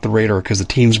ignored. He's off the radar because the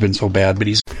team's been so bad, but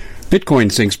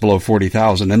Bitcoin sinks below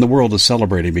 40,000, and the world is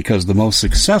celebrating because the most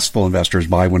successful investors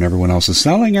buy when everyone else is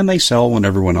selling, and they sell when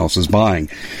everyone else is buying.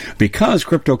 Because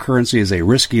cryptocurrency is a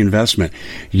risky investment,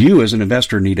 you as an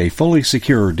investor need a fully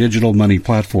secure digital money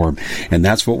platform, and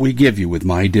that's what we give you with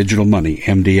My Digital Money,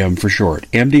 MDM for short.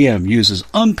 MDM uses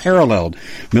unparalleled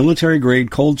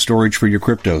military-grade cold storage for your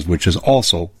cryptos, which is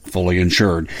also fully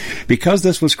insured. Because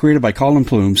this was created by Colin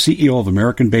Plume, CEO of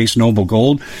American-based Noble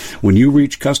Gold, when you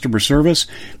reach customer service,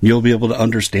 you'll be able to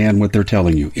understand what they're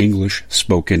telling you. English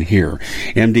spoken here.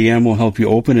 MDM will help you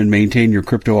open and maintain your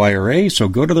crypto IRA, so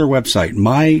go to their website,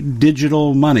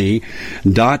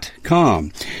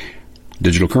 mydigitalmoney.com.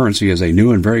 Digital currency is a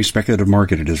new and very speculative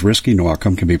market. It is risky. No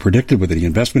outcome can be predicted. With any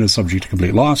investment is subject to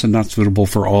complete loss and not suitable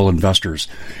for all investors.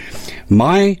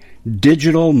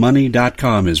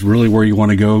 MyDigitalMoney.com is really where you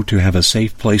want to go to have a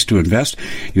safe place to invest.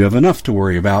 You have enough to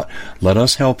worry about. Let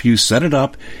us help you set it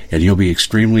up, and you'll be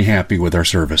extremely happy with our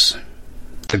service.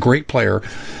 The great player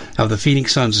of the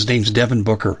Phoenix Suns, his name's Devin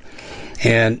Booker,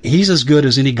 and he's as good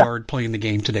as any guard playing the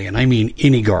game today, and I mean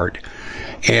any guard.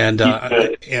 And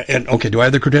okay, do I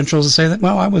have the credentials to say that?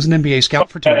 Well, I was an NBA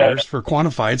scout for 2 years for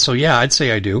Quantified, so yeah, I'd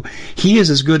say I do. He is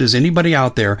as good as anybody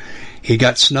out there. He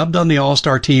got snubbed on the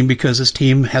All-Star team because his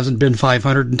team hasn't been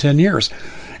 500 in 10 years.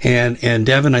 And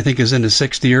Devin, I think, is in his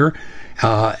 6th year,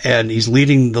 and he's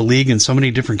leading the league in so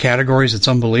many different categories. It's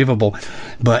unbelievable.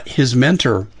 But his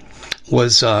mentor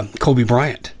was Kobe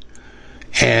Bryant.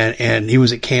 And he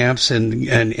was at camps,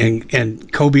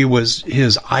 and Kobe was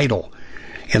his idol.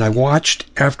 And I watched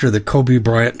after the Kobe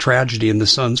Bryant tragedy and the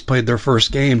Suns played their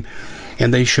first game,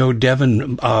 and they showed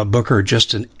Devin Booker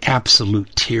just in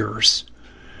absolute tears,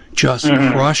 just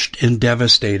crushed and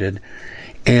devastated.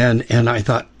 And I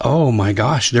thought, oh my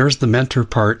gosh, there's the mentor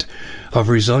part of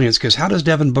resilience. Because how does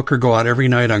Devin Booker go out every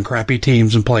night on crappy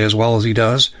teams and play as well as he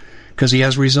does? Because he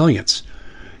has resilience.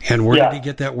 And where did he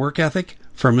get that work ethic?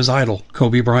 From his idol,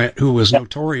 Kobe Bryant, who was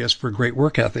notorious for great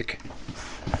work ethic.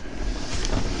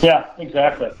 Yeah,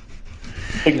 exactly.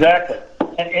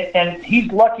 And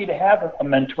he's lucky to have a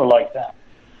mentor like that.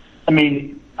 I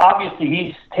mean, obviously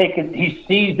he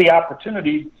seized the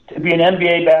opportunity to be an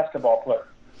NBA basketball player.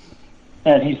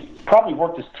 And he's probably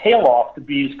worked his tail off to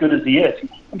be as good as he is.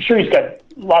 I'm sure he's got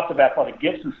lots of athletic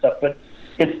gifts and stuff, but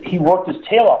he worked his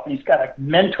tail off, and he's got a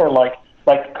mentor like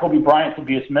Kobe Bryant to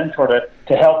be his mentor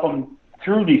to help him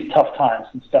through these tough times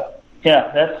and stuff.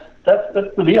 Yeah,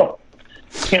 that's the deal.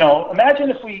 You know, imagine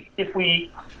if we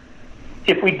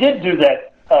did do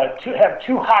that, to have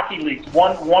 2 hockey leagues,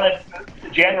 one at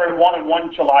January 1 and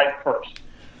one July 1st.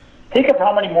 Think of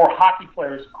how many more hockey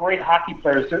players, great hockey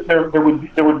players, there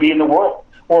would be in the world,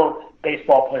 or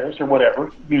baseball players, or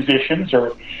whatever, musicians,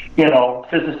 or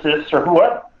physicists, or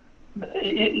whoever.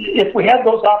 If we had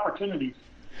those opportunities,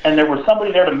 and there was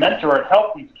somebody there to mentor and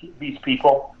help these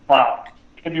people, wow,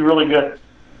 it'd be really good. It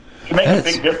could make a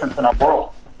big difference in our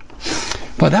world.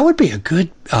 Well, that would be a good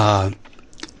PhD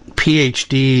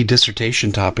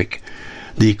dissertation topic.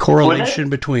 The correlation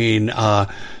between a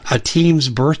team's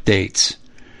birth dates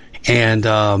and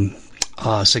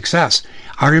success.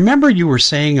 I remember you were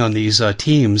saying on these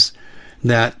teams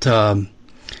that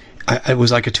it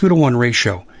was like a 2-to-1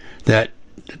 ratio, that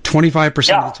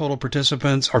 25% of the total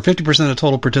participants, or 50% of the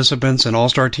total participants in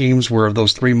all-star teams were of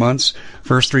those 3 months,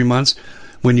 first 3 months,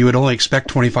 when you would only expect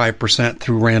 25%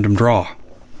 through random draw.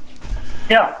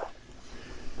 Yeah.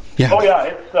 Oh, yeah.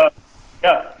 It's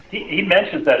He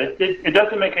mentions that it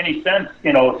doesn't make any sense,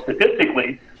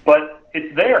 statistically, but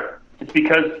it's there. It's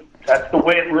because that's the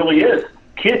way it really is.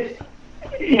 Kids,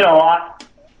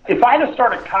 it's if I had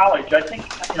started college, I think,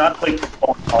 I played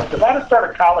football in college. If I had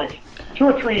started college 2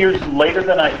 or 3 years later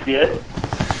than I did,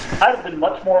 I'd have been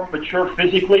much more mature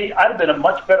physically. I'd have been a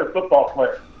much better football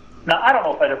player. Now, I don't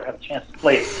know if I'd ever have a chance to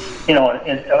play,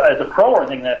 as a pro or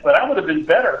anything like that, but I would have been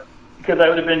better because I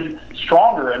would have been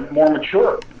stronger and more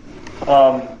mature.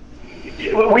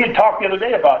 We had talked the other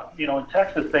day about, in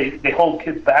Texas, they hold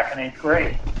kids back in 8th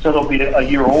grade, so they'll be a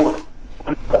year older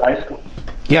in high school.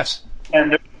 Yes.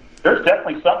 And there's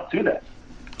definitely something to that.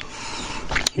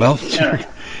 Well,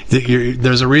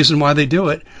 there's a reason why they do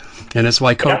it, and it's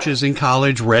why coaches in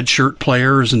college redshirt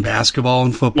players in basketball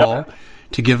and football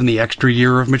to give them the extra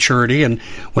year of maturity. And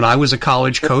when I was a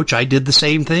college coach, I did the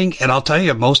same thing, and I'll tell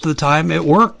you, most of the time it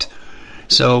worked.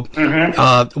 So,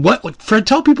 Fred,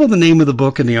 tell people the name of the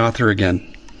book and the author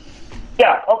again.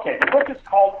 Yeah, okay. The book is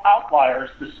called Outliers,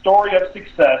 The Story of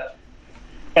Success,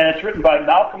 and it's written by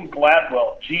Malcolm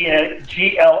Gladwell,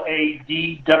 Gladwell,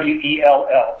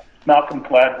 Malcolm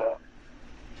Gladwell.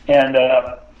 And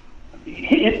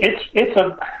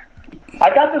I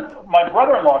got this. My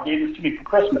brother-in-law gave this to me for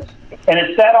Christmas, and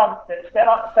it sat on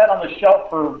the shelf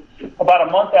for about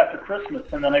a month after Christmas,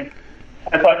 and then I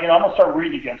thought, I'm gonna start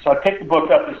reading again. So I picked the book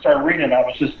up and started reading, and I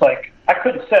was just like, I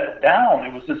couldn't set it down.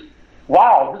 It was just,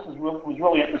 wow, this was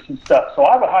really interesting stuff. So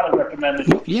I would highly recommend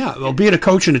it. Yeah, well, being a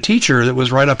coach and a teacher, that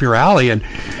was right up your alley, and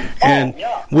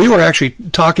we were actually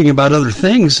talking about other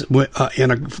things in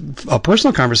a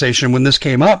personal conversation when this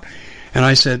came up, and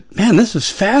I said, man, this is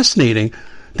fascinating.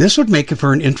 This would make it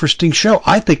for an interesting show.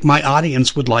 I think my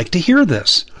audience would like to hear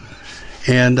this.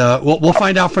 And we'll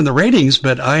find out from the ratings,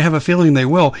 but I have a feeling they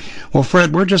will. Well,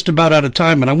 Fred, we're just about out of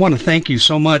time, and I want to thank you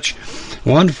so much,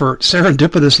 one, for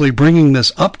serendipitously bringing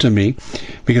this up to me,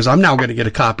 because I'm now going to get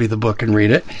a copy of the book and read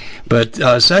it. But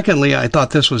secondly, I thought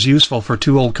this was useful for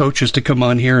two old coaches to come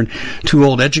on here and two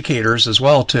old educators as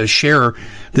well to share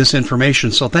this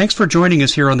information. So thanks for joining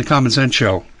us here on the Common Sense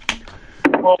Show.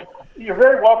 Well, you're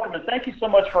very welcome, and thank you so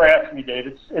much for asking me,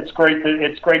 Dave. It's great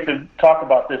to talk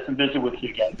about this and visit with you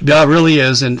again. Yeah, it really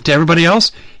is. And to everybody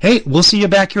else, hey, we'll see you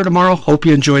back here tomorrow. Hope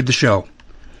you enjoyed the show.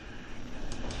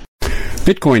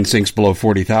 Bitcoin sinks below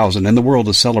 40,000 and the world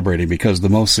is celebrating because the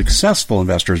most successful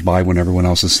investors buy when everyone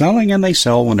else is selling and they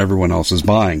sell when everyone else is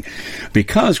buying.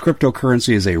 Because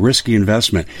cryptocurrency is a risky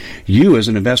investment, you as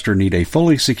an investor need a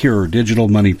fully secure digital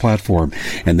money platform,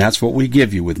 and that's what we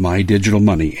give you with My Digital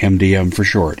Money, MDM for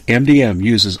short. MDM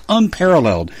uses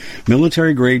unparalleled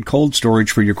military-grade cold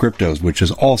storage for your cryptos, which is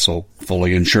also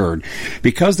fully insured.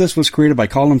 Because this was created by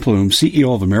Colin Plume,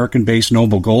 CEO of American-based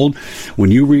Noble Gold, when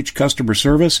you reach customer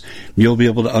service, you'll be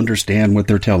able to understand what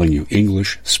they're telling you.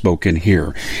 English spoken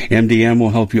here. MDM will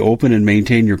help you open and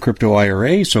maintain your crypto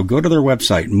IRA, so go to their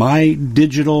website,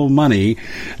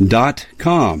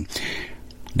 mydigitalmoney.com.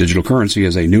 Digital currency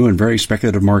is a new and very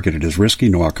speculative market. It is risky.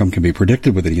 No outcome can be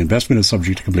predicted. With the investment is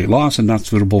subject to complete loss and not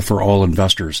suitable for all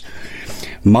investors.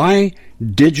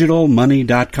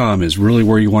 MyDigitalMoney.com is really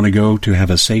where you want to go to have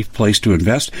a safe place to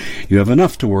invest. You have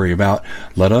enough to worry about.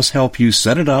 Let us help you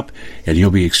set it up, and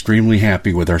you'll be extremely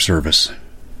happy with our service.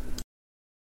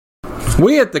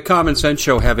 We at the Common Sense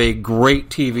Show have a great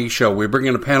TV show. We bring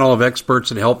in a panel of experts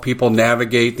and help people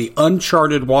navigate the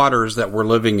uncharted waters that we're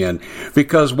living in.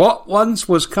 Because what once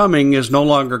was coming is no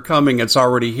longer coming. It's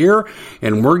already here,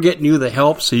 and we're getting you the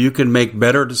help so you can make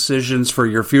better decisions for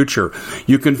your future.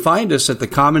 You can find us at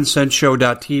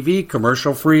thecommonsenseshow.tv,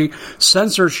 commercial-free,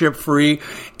 censorship-free,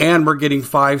 and we're getting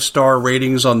 5-star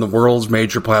ratings on the world's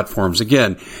major platforms.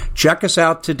 Again, check us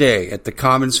out today at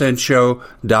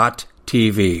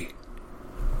thecommonsenseshow.tv.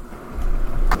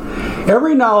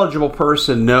 Every knowledgeable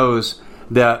person knows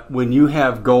that when you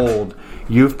have gold,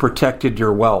 you've protected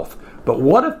your wealth. But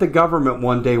what if the government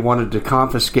one day wanted to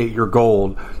confiscate your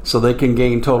gold so they can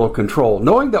gain total control,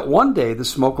 knowing that one day the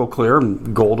smoke will clear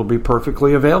and gold will be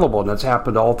perfectly available, and that's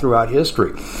happened all throughout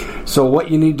history. So what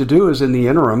you need to do is, in the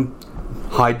interim,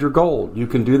 hide your gold. You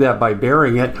can do that by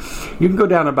burying it. You can go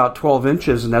down about 12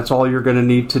 inches, and that's all you're going to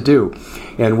need to do.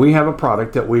 And we have a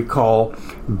product that we call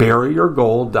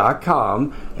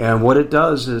buryyourgold.com, and what it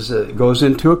does is it goes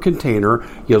into a container.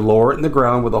 You lower it in the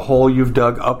ground with a hole you've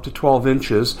dug up to 12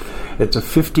 inches. It's a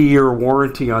 50-year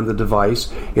warranty on the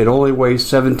device. It only weighs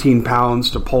 17 pounds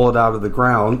to pull it out of the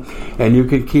ground, and you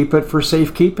can keep it for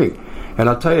safekeeping. And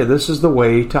I'll tell you, this is the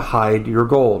way to hide your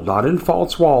gold. Not in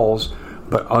false walls,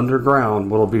 but underground,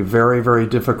 will be very, very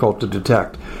difficult to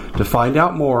detect. To find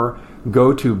out more,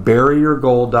 go to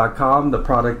buryyourgold.com. The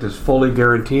product is fully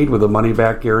guaranteed with a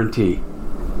money-back guarantee.